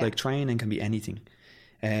 Like, training can be anything.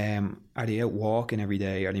 Are they out walking every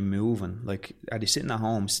day? Are they moving? Like, are they sitting at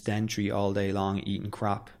home sedentary all day long eating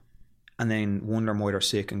crap, and then wondering why they're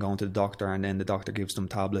sick and going to the doctor, and then the doctor gives them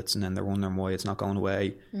tablets, and then they're wondering why it's not going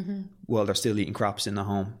away? Well, they're still eating crap sitting at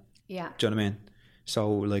home. Do you know what I mean?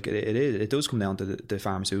 So like, it does come down to the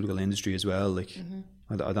pharmaceutical industry as well. Like,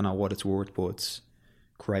 I don't know what it's worth, but it's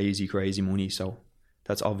crazy money. So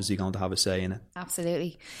that's obviously going to have a say in it.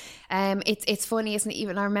 Absolutely. It's funny, isn't it?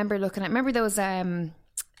 Even I remember those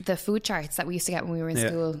the food charts that we used to get when we were in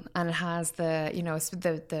school, and it has the, you know, it's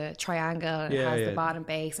the triangle, and it has the bottom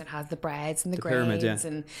base, it has the breads and the grains, pyramid,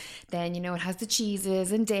 and then, you know, it has the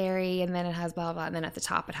cheeses and dairy, and then it has blah blah, and then at the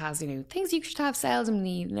top it has, you know, things you should have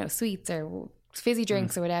seldomly, you know, sweets or fizzy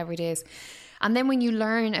drinks or whatever it is. And then when you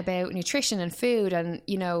learn about nutrition and food, and,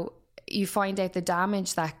 you know, you find out the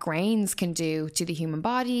damage that grains can do to the human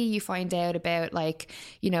body. You find out about, like,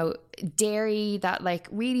 you know, dairy, that, like,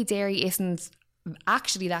 really dairy isn't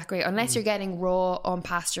actually that great unless you're getting raw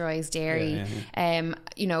unpasteurized dairy.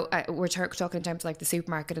 You know, we're talking in terms of like the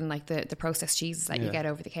supermarket and like the processed cheeses that you get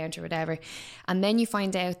over the counter or whatever. And then you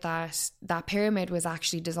find out that that pyramid was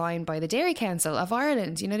actually designed by the Dairy Council of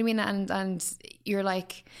Ireland, you know what I mean? And you're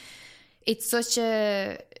like, it's such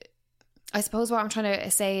a, I suppose what I'm trying to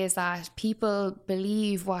say is that people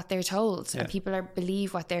believe what they're told, and people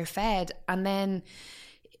believe what they're fed. And then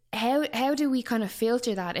how do we kind of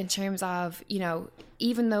filter that in terms of, you know,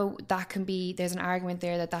 even though that can be, there's an argument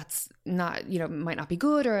there that that's not, you know, might not be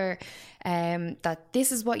good, or that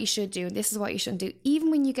this is what you should do and this is what you shouldn't do.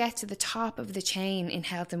 Even when you get to the top of the chain in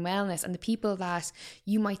health and wellness, and the people that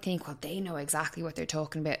you might think, well, they know exactly what they're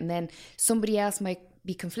talking about, and then somebody else might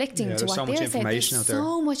be conflicting to what they're saying. There's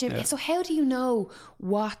so much information. So how do you know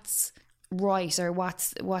what's right, or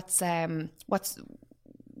what's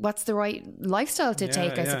the right lifestyle to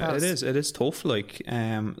take, I suppose? It is tough. Like,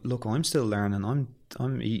 look, I'm still learning.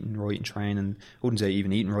 I'm eating right and training. I wouldn't say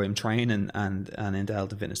even eating right. I'm training and into health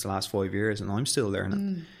and fitness the last 5 years, and I'm still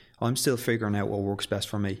learning. I'm still figuring out what works best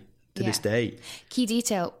for me to this day. Key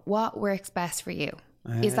detail: what works best for you?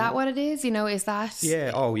 Is that what it is? You know, is that? Yeah.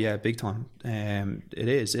 Oh, yeah. Big time. It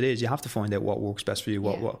is. You have to find out what works best for you.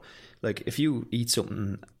 What like, if you eat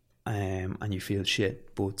something and you feel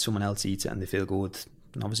shit, but someone else eats it and they feel good,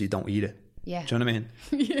 and obviously don't eat it. Yeah. Do you know what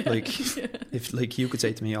I mean? Like, if, like, you could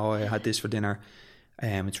say to me, oh, I had this for dinner,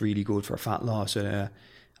 it's really good for fat loss, and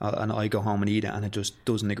I go home and eat it and it just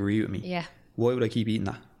doesn't agree with me. Yeah. Why would I keep eating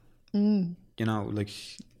that? You know, like,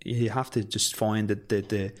 you have to just find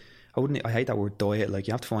I hate that word diet. Like,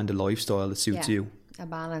 you have to find the lifestyle that suits you. A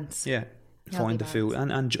balance. Yeah. Find the food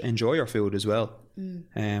and enjoy your food as well.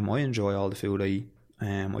 I enjoy all the food I eat.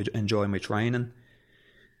 I enjoy my training.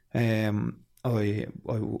 I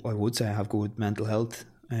would say I have good mental health,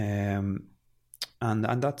 and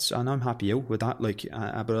I'm happy out with that. Like,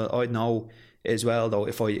 but I'd know as well, though,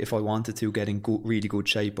 if I wanted to get in really good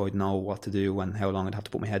shape, I'd know what to do and how long I'd have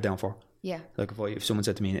to put my head down for. Yeah. Like, if someone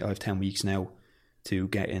said to me, I have 10 weeks now to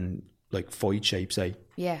get in, like, fight shape, say,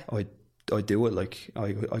 I'd do it. Like,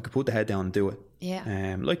 I could put the head down and do it.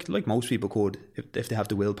 Yeah. Like most people could, if they have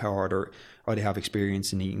the willpower or they have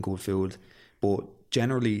experience in eating good food. But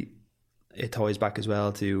generally, it ties back as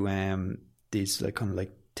well to these, like, kind of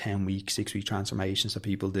like 10-week, 6-week transformations that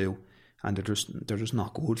people do, and they're just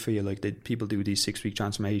not good for you. Like, people do these 6-week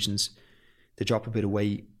transformations, they drop a bit of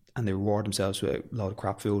weight and they reward themselves with a lot of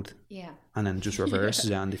crap food. Yeah. And then just reverses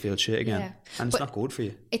it and they feel shit again. Yeah. And it's not good for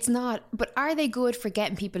you. It's not. But are they good for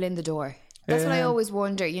getting people in the door? That's what I always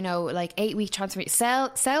wonder, you know, like 8-week transformation.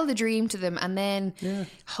 Sell the dream to them, and then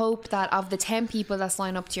hope that of the 10 people that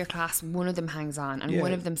sign up to your class, one of them hangs on and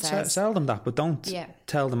one of them says... Sell them that, but don't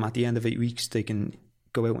tell them at the end of 8 weeks they can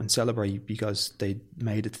go out and celebrate because they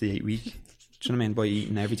made it to the 8 week. Do you know what I mean? By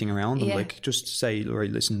eating everything around them. Like, just say,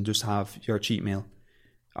 right, listen, just have your cheat meal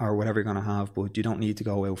or whatever you're going to have, but you don't need to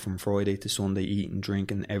go out from Friday to Sunday eating,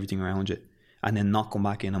 drinking, everything around you, and then not come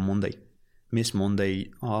back in on Monday. Miss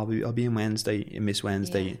Monday, I'll be in Wednesday, miss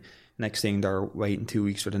Wednesday. Yeah. Next thing, they're waiting 2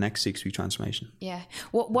 weeks for the next 6-week transformation. Yeah.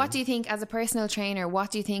 What do you think, as a personal trainer,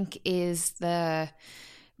 what do you think is the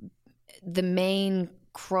main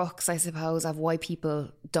crux, I suppose, of why people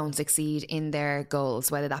don't succeed in their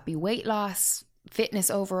goals, whether that be weight loss, fitness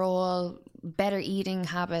overall, better eating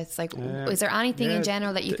habits? Like, is there anything in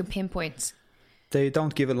general that you can pinpoint? They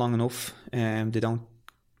don't give it long enough. They don't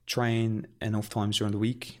train enough times during the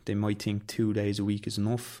week. They might think 2 days a week is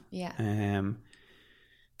enough. Yeah.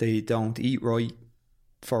 They don't eat right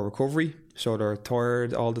for recovery, so they're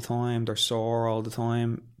tired all the time, they're sore all the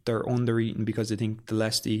time, they're under eating because they think the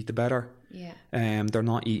less they eat the better. Yeah. They're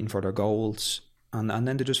not eating for their goals, and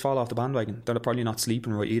then they just fall off the bandwagon. They're probably not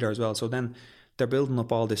sleeping right either as well, so then they're building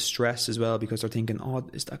up all this stress as well because they're thinking, oh,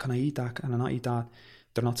 can I eat that, can I not eat that?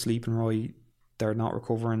 They're not sleeping right, they're not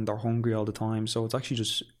recovering, they're hungry all the time, so it's actually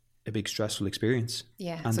just a big stressful experience.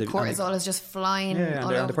 Yeah, and so cortisol is just flying. Yeah,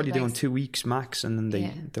 and they're probably doing 2 weeks max, and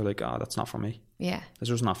then they're like, oh, that's not for me. Yeah, that's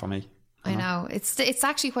just not for me. I know. It's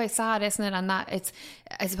actually quite sad, isn't it? And that it's,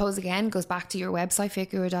 I suppose, again, goes back to your website,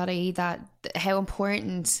 FitGuru.ie, that how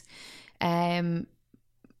important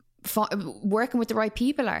working with the right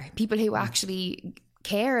people are. People who actually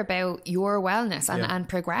care about your wellness and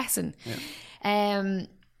progressing. Yeah.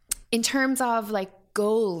 In terms of like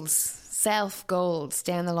goals, self goals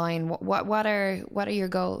down the line, what are your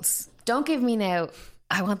goals? Don't give me now,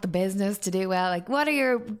 I want the business to do well. Like,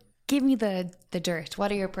 give me the dirt.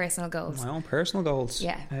 What are your personal goals? My own personal goals?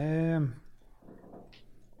 Yeah.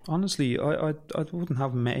 Honestly, I wouldn't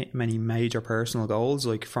have many major personal goals.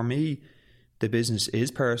 Like, for me, the business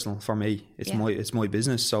is personal. For me, it's my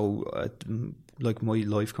business. So, like, my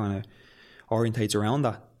life kind of orientates around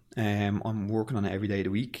that. I'm working on it every day of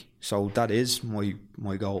the week. So that is my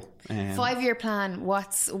goal. 5-year plan.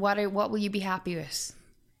 What will you be happy with?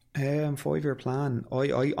 5-year plan.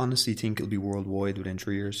 I honestly think it'll be worldwide within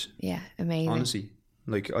 3 years. Yeah, amazing. Honestly,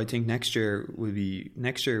 like, I think next year will be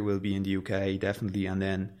in the UK definitely, and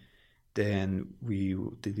then the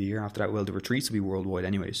year after that, well, the retreats will be worldwide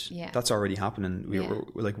anyways. Yeah, that's already happening.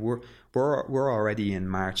 We're already in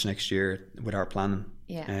March next year with our planning.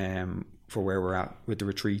 Yeah. For where we're at with the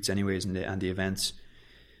retreats anyways and the events.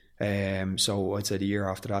 So I'd say the year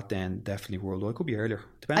after that, then definitely worldwide. Could be earlier.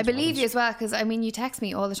 Depends. I believe you as well, because I mean, you text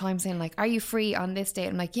me all the time saying like, "Are you free on this date?"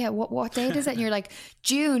 I'm like, "Yeah." What date is it? And you're like,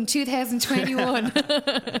 "June 2021."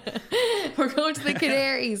 We're going to the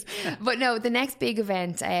Canaries. But no, the next big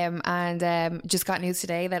event, and just got news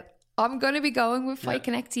today that I'm going to be going with Fight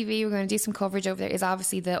Connect TV. We're going to do some coverage over there. Is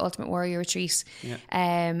obviously the Ultimate Warrior Retreat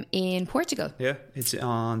in Portugal. Yeah, it's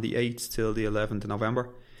on the 8th till the 11th of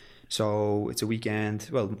November. So it's a weekend,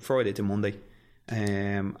 well, Friday to Monday.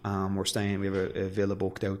 We're staying, we have a villa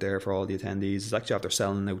booked out there for all the attendees. It's actually after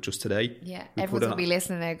selling out just today. Yeah, everyone's going to be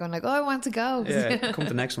listening there going like, "Oh, I want to go." Yeah, come to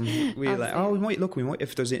the next one. We might,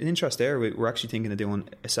 if there's an interest there, we're actually thinking of doing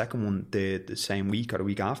a second one the same week or the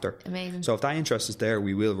week after. Amazing. So if that interest is there,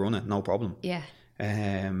 we will run it, no problem. Yeah.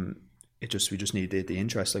 We just need the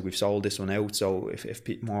interest. Like, we've sold this one out, so if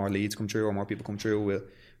more leads come through or more people come through, we've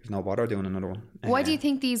no bother doing another one. Why do you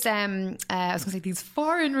think these I was going to say these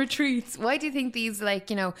foreign retreats, why do you think these, like,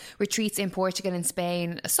 you know, retreats in Portugal and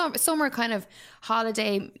Spain, some are kind of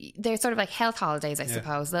holiday, they're sort of like health holidays, I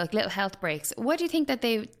suppose, like little health breaks. Why do you think that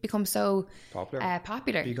they've become so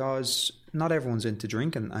popular? Because not everyone's into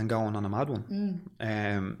drinking and going on a mad one.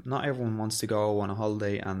 Not everyone wants to go on a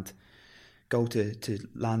holiday and go to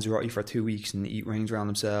Lanzarote for 2 weeks and eat rings around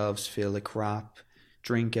themselves, feel like crap,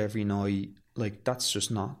 drink every night. Like, that's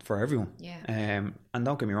just not for everyone. Yeah. And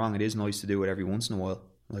don't get me wrong, it is nice to do it every once in a while.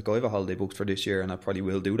 Like, I have a holiday booked for this year and I probably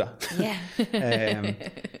will do that. Yeah.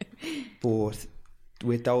 But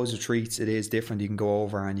with those retreats, it is different. You can go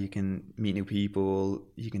over and you can meet new people,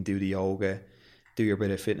 you can do the yoga, do your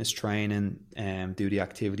bit of fitness training, do the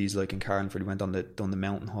activities like in Carlingford. We went done the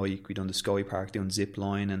mountain hike, we done the Sky Park, doing zip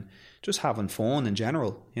line and just having fun in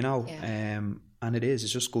general, you know. Yeah. And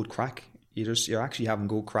it's just good crack. You're actually having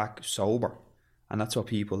good crack sober, and that's what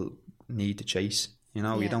people need to chase. You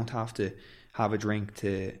know, you don't have to have a drink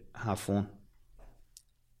to have fun.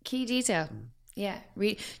 Key detail. Yeah.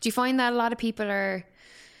 Do you find that a lot of people are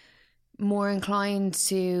more inclined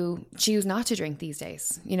to choose not to drink these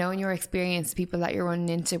days? You know, in your experience, people that you're running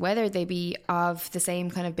into, whether they be of the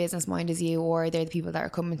same kind of business mind as you, or they're the people that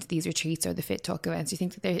are coming to these retreats or the Fit Talk events, you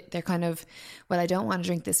think that they're kind of, well, I don't want to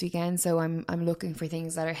drink this weekend, so I'm looking for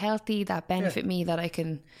things that are healthy, that benefit me, that I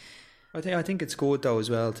can. I think it's good though as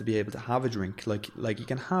well to be able to have a drink. Like you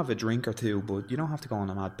can have a drink or two, but you don't have to go on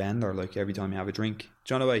a mad bender like every time you have a drink.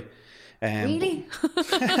 Do you know what I mean? Really?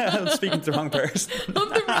 I'm speaking to the wrong person. I'm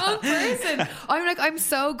the wrong person. I'm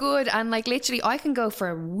so good, and like literally I can go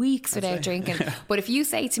for weeks without drinking. But if you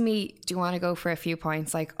say to me, "Do you want to go for a few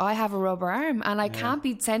pints?" Like, I have a rubber arm and I can't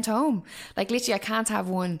be sent home. Like, literally I can't have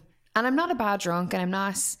one. And I'm not a bad drunk, and I'm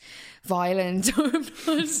not violent, or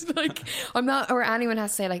I'm not, or anyone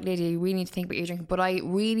has to say like, "Lydia, you really need to think about your drinking." But I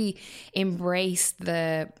really embrace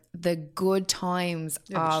the good times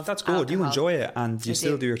of that's good. alcohol. You enjoy it, and you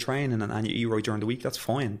still do your training, and you eat right during the week. That's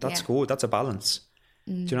fine. That's good. That's a balance.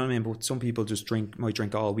 Do you know what I mean? But some people just might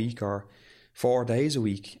drink all week or 4 days a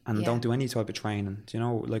week and don't do any type of training. Do you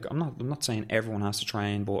know, like, I'm not saying everyone has to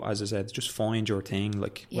train, but as I said, just find your thing.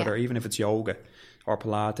 Like, whether even if it's yoga or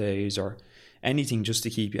Pilates or anything, just to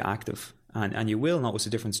keep you active, and you will notice a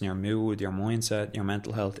difference in your mood, your mindset, your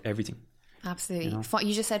mental health, everything. Absolutely. You know?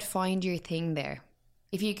 You just said find your thing there.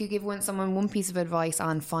 If you could give someone one piece of advice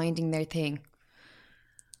on finding their thing,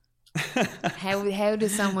 how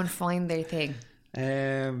does someone find their thing?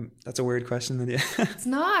 That's a weird question. It's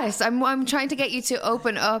not. I'm trying to get you to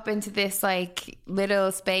open up into this like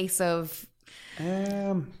little space of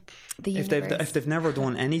the universe. If they've never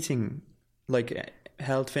done anything like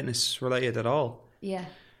health, fitness related at all. Yeah.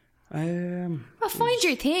 Well, find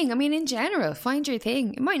your thing. I mean, in general, find your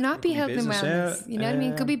thing. It might not be health and wellness. You know what I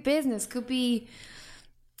mean? Could be business. Could be,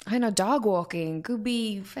 I don't know, dog walking. Could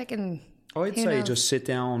be fucking. I'd say just sit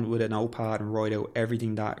down with a notepad and write out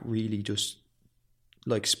everything that really just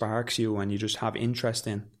like sparks you and you just have interest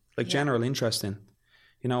in, like general interest in,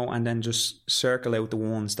 you know, and then just circle out the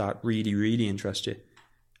ones that really, really interest you,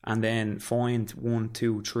 and then find 1,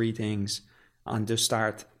 2, 3 things and just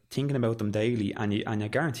start thinking about them daily, and I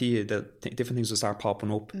guarantee you that different things will start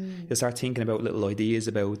popping up. You'll start thinking about little ideas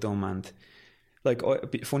about them, and like,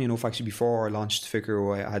 funny enough, actually, before I launched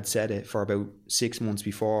FitGuru, I had said it for about 6 months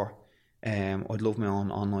before. I'd love my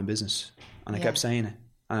own online business, and I kept saying it,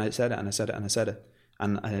 and I said it, and I said it, and I said it,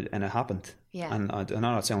 and it happened. Yeah. And I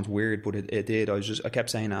know that sounds weird, but it did. I kept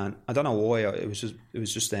saying it, and I don't know why. It was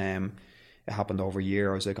just it happened over a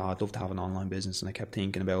year. I was like, oh, I'd love to have an online business, and I kept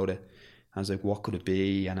thinking about it. I was like, what could it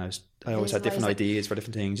be? And I always had different ideas for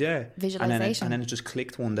different things. Yeah. Visualization. And then it just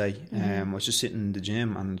clicked one day. I was just sitting in the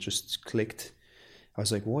gym and it just clicked. I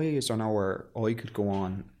was like, why is there nowhere I could go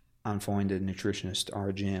on and find a nutritionist or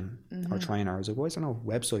a gym or trainer? I was like, why is there no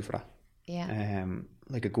website for that? Yeah.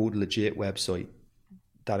 Like a good legit website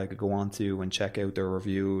that I could go on to and check out their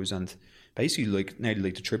reviews, and basically nearly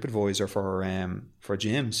like the TripAdvisor for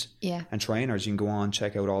gyms and trainers. You can go on,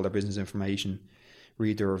 check out all their business information,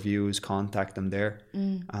 read their reviews, contact them there,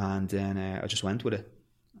 and then I just went with it.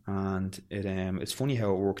 And it's funny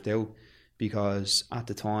how it worked out, because at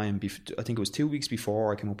the time, I think it was 2 weeks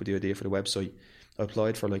before I came up with the idea for the website, I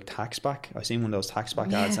applied for like tax back. I seen one of those tax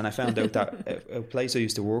back ads, and I found out that a place I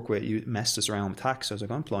used to work with, you messed us around with tax. So I was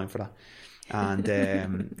like, I'm applying for that,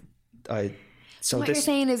 and So what you're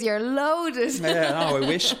saying is you're loaded. Yeah, no, I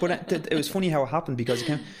wish. But it was funny how it happened, because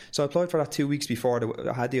so I applied for that 2 weeks before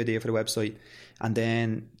I had the idea for the website. And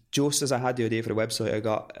then just as I had the idea for the website, I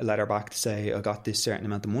got a letter back to say I got this certain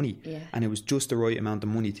amount of money. Yeah. And it was just the right amount of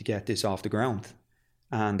money to get this off the ground.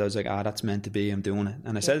 And I was like, that's meant to be, I'm doing it.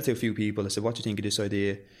 And I said it to a few people. I said, what do you think of this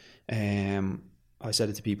idea? I said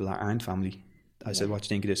it to people that aren't family. I said, what do you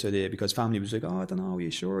think of this idea? Because family was like, I don't know, are you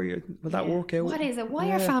sure? Will that work out? What is it? Why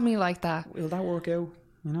are family like that? Will that work out?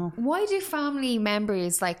 You know? Why do family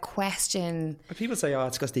members like question? People say,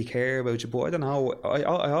 it's because they care about you, but I don't know.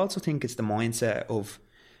 I also think it's the mindset of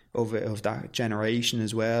that generation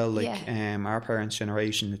as well. Like our parents'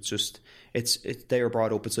 generation, it's they were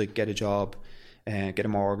brought up. It's like, get a job, get a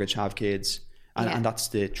mortgage, have kids, and that's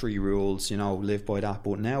the 3 rules. You know, live by that.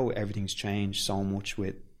 But now everything's changed so much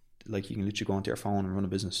with. Like, you can literally go onto your phone and run a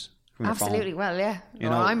business from Absolutely. Your phone. Well, yeah. You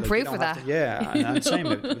know, I'm proof of that. And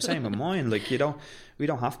same with mine. Like, we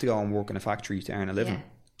don't have to go and work in a factory to earn a living.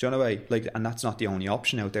 Do you know what I mean? Like, and that's not the only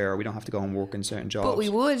option out there. We don't have to go and work in certain jobs. But we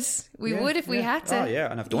would. We would if we had to. Oh,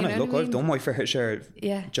 yeah. And I've done it. Look, I've done my fair share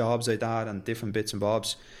of jobs like that and different bits and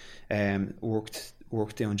bobs. Worked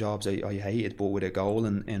doing jobs I hated, but with a goal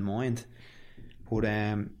in mind. But,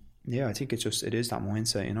 I think it is that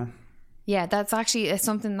mindset, you know. Yeah, that's actually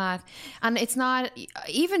something that, and it's not,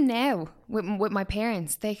 even now with my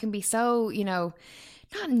parents, they can be so, you know,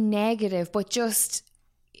 not negative, but just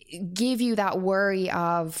give you that worry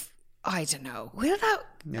of, I don't know, will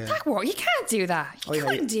that work? You can't do that. You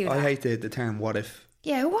couldn't do that. I hate the term what if.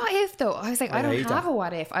 Yeah, what if though? I was like, I don't have a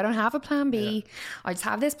what if. I don't have a plan B. I just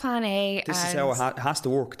have this plan A. This is how it has to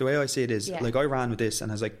work. The way I see it is, like, I ran with this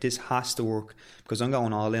and I was like, this has to work, because I'm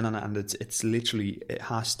going all in on it, and it's literally, it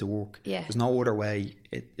has to work. Yeah. There's no other way.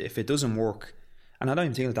 If it doesn't work, and I don't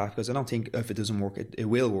even think of that, because I don't think if it doesn't work, it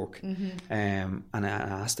will work. And it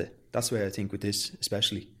has to. That's the way I think with this,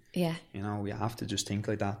 especially. Yeah. You know, you have to just think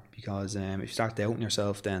like that, because if you start doubting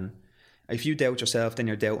yourself, then if you doubt yourself, then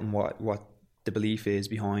you're doubting what the belief is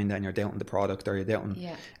behind it, and you're doubting the product, or you're doubting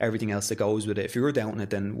everything else that goes with it. If you're doubting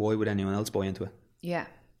it, then why would anyone else buy into it? Yeah.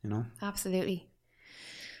 You know? Absolutely.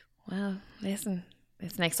 Well, listen,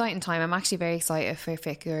 it's an exciting time. I'm actually very excited for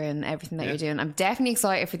FitGuru and everything that you're doing. I'm definitely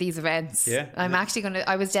excited for these events. Yeah. I'm actually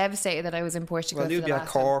I was devastated that I was in Portugal. Well, you'll be at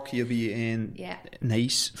Cork, you'll be in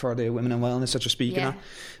Nice for the Women in Wellness that you're speaking at,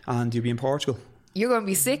 and you'll be in Portugal. You're going to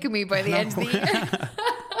be sick of me by the end of the year.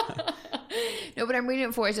 No, but I'm really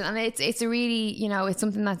looking forward to it, and it's a really, you know, it's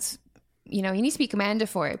something that's, you know, you need to be commended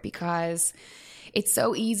for it, because it's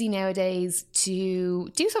so easy nowadays to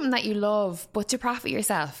do something that you love, but to profit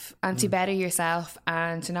yourself and to better yourself,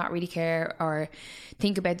 and to not really care or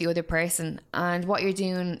think about the other person. And what you're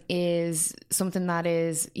doing is something that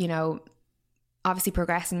is, you know, obviously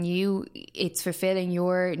progressing you, it's fulfilling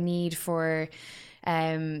your need for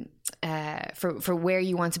where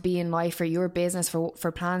you want to be in life, for your business,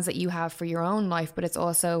 for plans that you have for your own life, but it's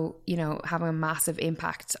also, you know, having a massive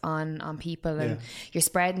impact on people, and you're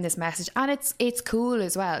spreading this message, and it's cool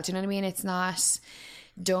as well. Do you know what I mean? It's not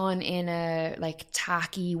done in a like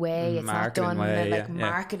tacky way. It's not done in a like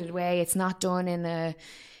marketed way. It's not done in a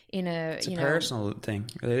it's a personal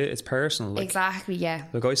thing. It's personal. Like, exactly. Yeah.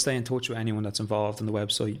 Like, I stay in touch with anyone that's involved in the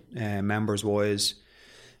website, members wise.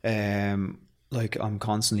 Like, I'm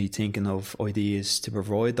constantly thinking of ideas to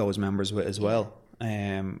provide those members with as well,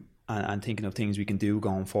 and thinking of things we can do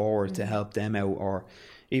going forward to help them out, or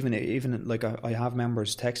even like I have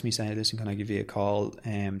members text me saying, listen, can I give you a call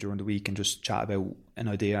during the week and just chat about an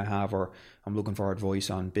idea I have, or I'm looking for advice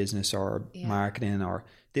on business or marketing or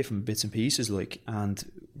different bits and pieces, like. And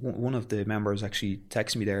one of the members actually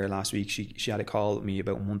texted me there last week. She had a call with me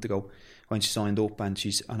about a month ago when she signed up, and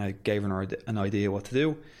I gave her an idea what to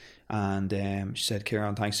do. And she said,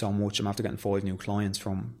 Ciaran, thanks so much. I'm after getting 5 new clients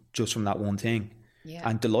from that one thing. Yeah.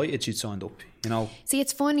 And delighted she'd signed up, you know. See,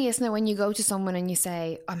 it's funny, isn't it, when you go to someone and you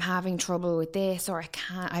say, I'm having trouble with this, or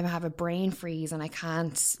I have a brain freeze and I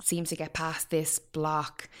can't seem to get past this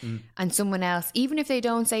block. And someone else, even if they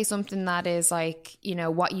don't say something that is like, you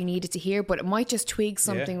know, what you needed to hear, but it might just twig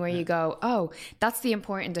something where you go, oh, that's the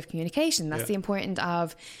importance of communication. That's the importance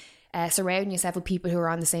of surrounding yourself with people who are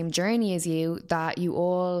on the same journey as you, that you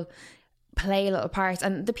all play a little part.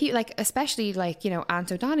 And the people, like, especially like, you know, Ant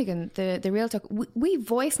O'Donegan, the Real Talk, we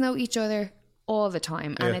voice note each other all the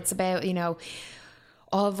time, and it's about, you know,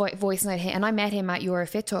 all voice note him. And I met him at your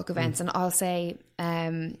Fit Talk events, and I'll say,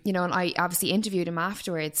 you know, and I obviously interviewed him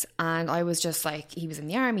afterwards, and I was just like, he was in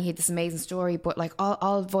the army, he had this amazing story, but like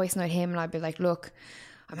I'll voice note him, and I'd be like, look,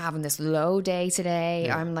 I'm having this low day today.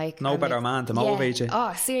 I'm like, no better man to motivate you.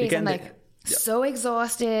 Oh, seriously, I'm like so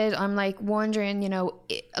exhausted. I'm like wondering, you know,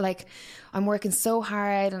 like I'm working so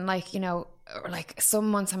hard, and like, you know, like some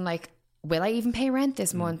months I'm like, will I even pay rent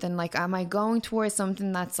this month? And like, am I going towards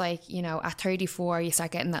something that's like, you know, at 34 you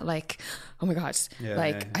start getting that like, oh my god,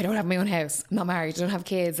 I don't have my own house, I'm not married, I don't have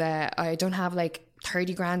kids, I don't have like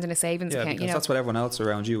 30 grand in a savings account. You know, that's what everyone else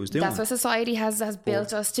around you is doing. That's what society has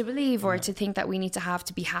built us to believe, or to think that we need to have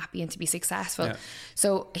to be happy and to be successful.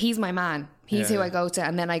 So he's my man. He's who I go to,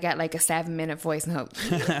 and then I get like a 7-minute voice note.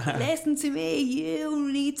 Listen to me,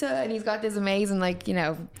 you need to. And he's got this amazing, like, you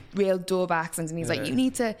know, real dub accent, and he's like,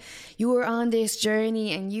 you are on this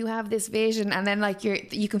journey and you have this vision, and then like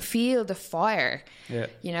you can feel the fire.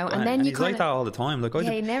 You know, and then he's like that all the time. Like,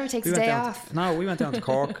 he never takes a day off. No, we went down to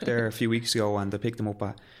Cork there a few weeks ago, and I picked him up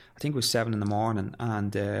at, I think it was 7 a.m,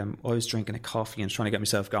 and I was drinking a coffee and trying to get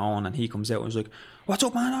myself going, and he comes out and was like, what's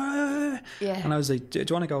up, man? And I was like, do you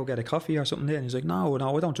want to go get a coffee or something there? And he's like, no,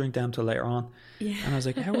 I don't drink them till later on. And I was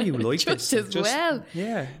like, how are you like just this? Well.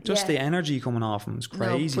 The energy coming off him was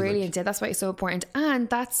crazy. No, brilliant. Like, that's why it's so important. And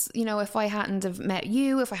that's, you know, if I hadn't have met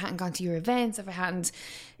you, if I hadn't gone to your events, if I hadn't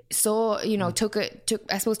you know, took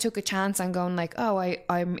a chance on going like, oh,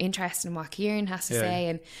 I'm interested in what Ciaran has to say.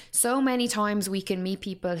 And so many times we can meet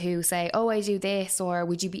people who say, oh, I do this, or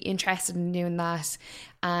would you be interested in doing that?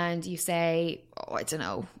 And you say, oh, I don't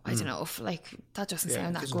know if like that doesn't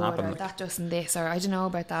sound that good, or that doesn't this, or I don't know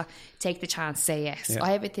about that. Take the chance, say yes.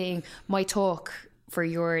 I have a thing, my talk for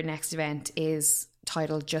your next event is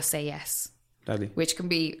titled Just Say Yes. Deadly. Which can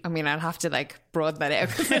be, I mean, I'll have to like broaden that out.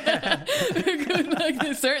 Like,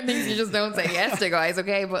 there's certain things you just don't say yes to, guys,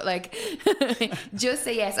 okay? But like, just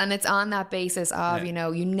say yes. And it's on that basis of, you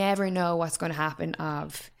know, you never know what's going to happen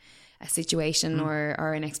of a situation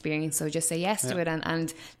or an experience. So just say yes to it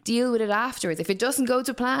and deal with it afterwards. If it doesn't go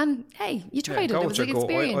to plan, hey, you tried it. It was a good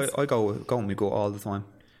experience. I go with my gut all the time.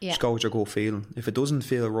 Just go with your gut feeling. If it doesn't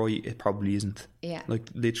feel right, it probably isn't. Like,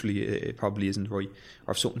 literally, it probably isn't right.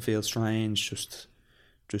 Or if something feels strange, just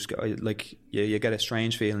go, like, you get a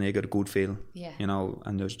strange feeling, you get a good feeling. You know,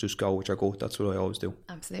 and just go with your gut. That's what I always do.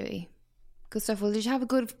 Absolutely. Good stuff. Well, did you have a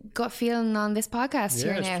good gut feeling on this podcast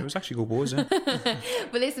here now? It was actually good buzz,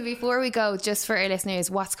 But listen, before we go, just for our listeners,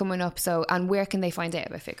 what's coming up? And where can they find out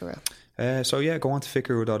about FitGuru? Go on to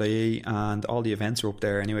FitGuru.ie, and all the events are up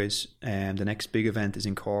there anyways. The next big event is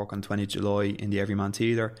in Cork on 20th July in the Everyman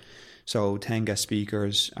Theatre. So 10 guest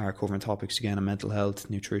speakers are covering topics again on mental health,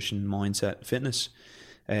 nutrition, mindset, fitness.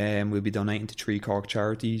 We'll be donating to 3 Cork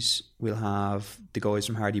charities. We'll have the guys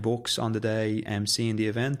from Hardy Books on the day emceeing the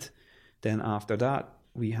event. Then after that,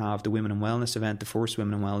 we have the Women in Wellness event, the first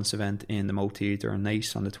Women in Wellness event in the Moat Theatre in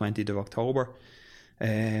Nice on the 20th of October.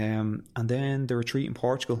 And then the retreat in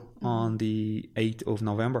Portugal on the 8th of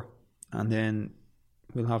November. And then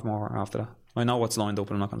we'll have more after that. I know what's lined up,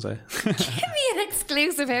 but I'm not going to say. Give me an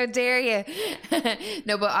exclusive. How dare you?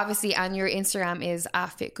 No, but obviously, and your Instagram is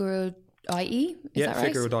at FitGuru.ie. Is that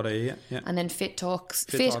right? FitGuru.ie. Yeah. And then Fit Talks,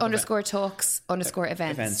 Fit_talks_events.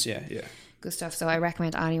 Events. Yeah. Good stuff. So I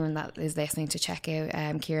recommend anyone that is listening to check out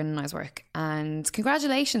Ciaran and I's work. And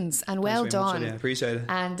congratulations and well done. I appreciate it.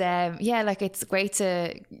 And like it's great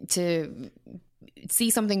to see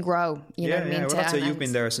something grow. You know what I mean? Well, that's it. You've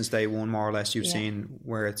been there since day one, more or less. You've seen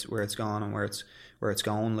where it's gone and where it's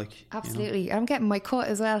going. Like, absolutely. You know. I'm getting my cut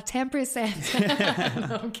as well, 10%.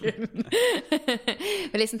 No, I'm kidding.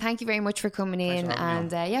 But listen, thank you very much for coming in.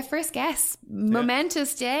 And first guest,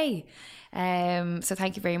 momentous day. So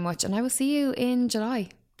thank you very much, and I will see you in July.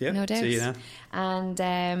 Yeah, no doubt. See you then. And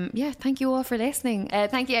thank you all for listening.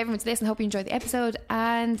 Thank you everyone for listening. Hope you enjoyed the episode.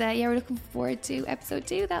 And we're looking forward to episode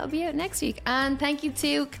 2. That'll be out next week. And thank you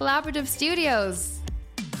to Collaborative Studios.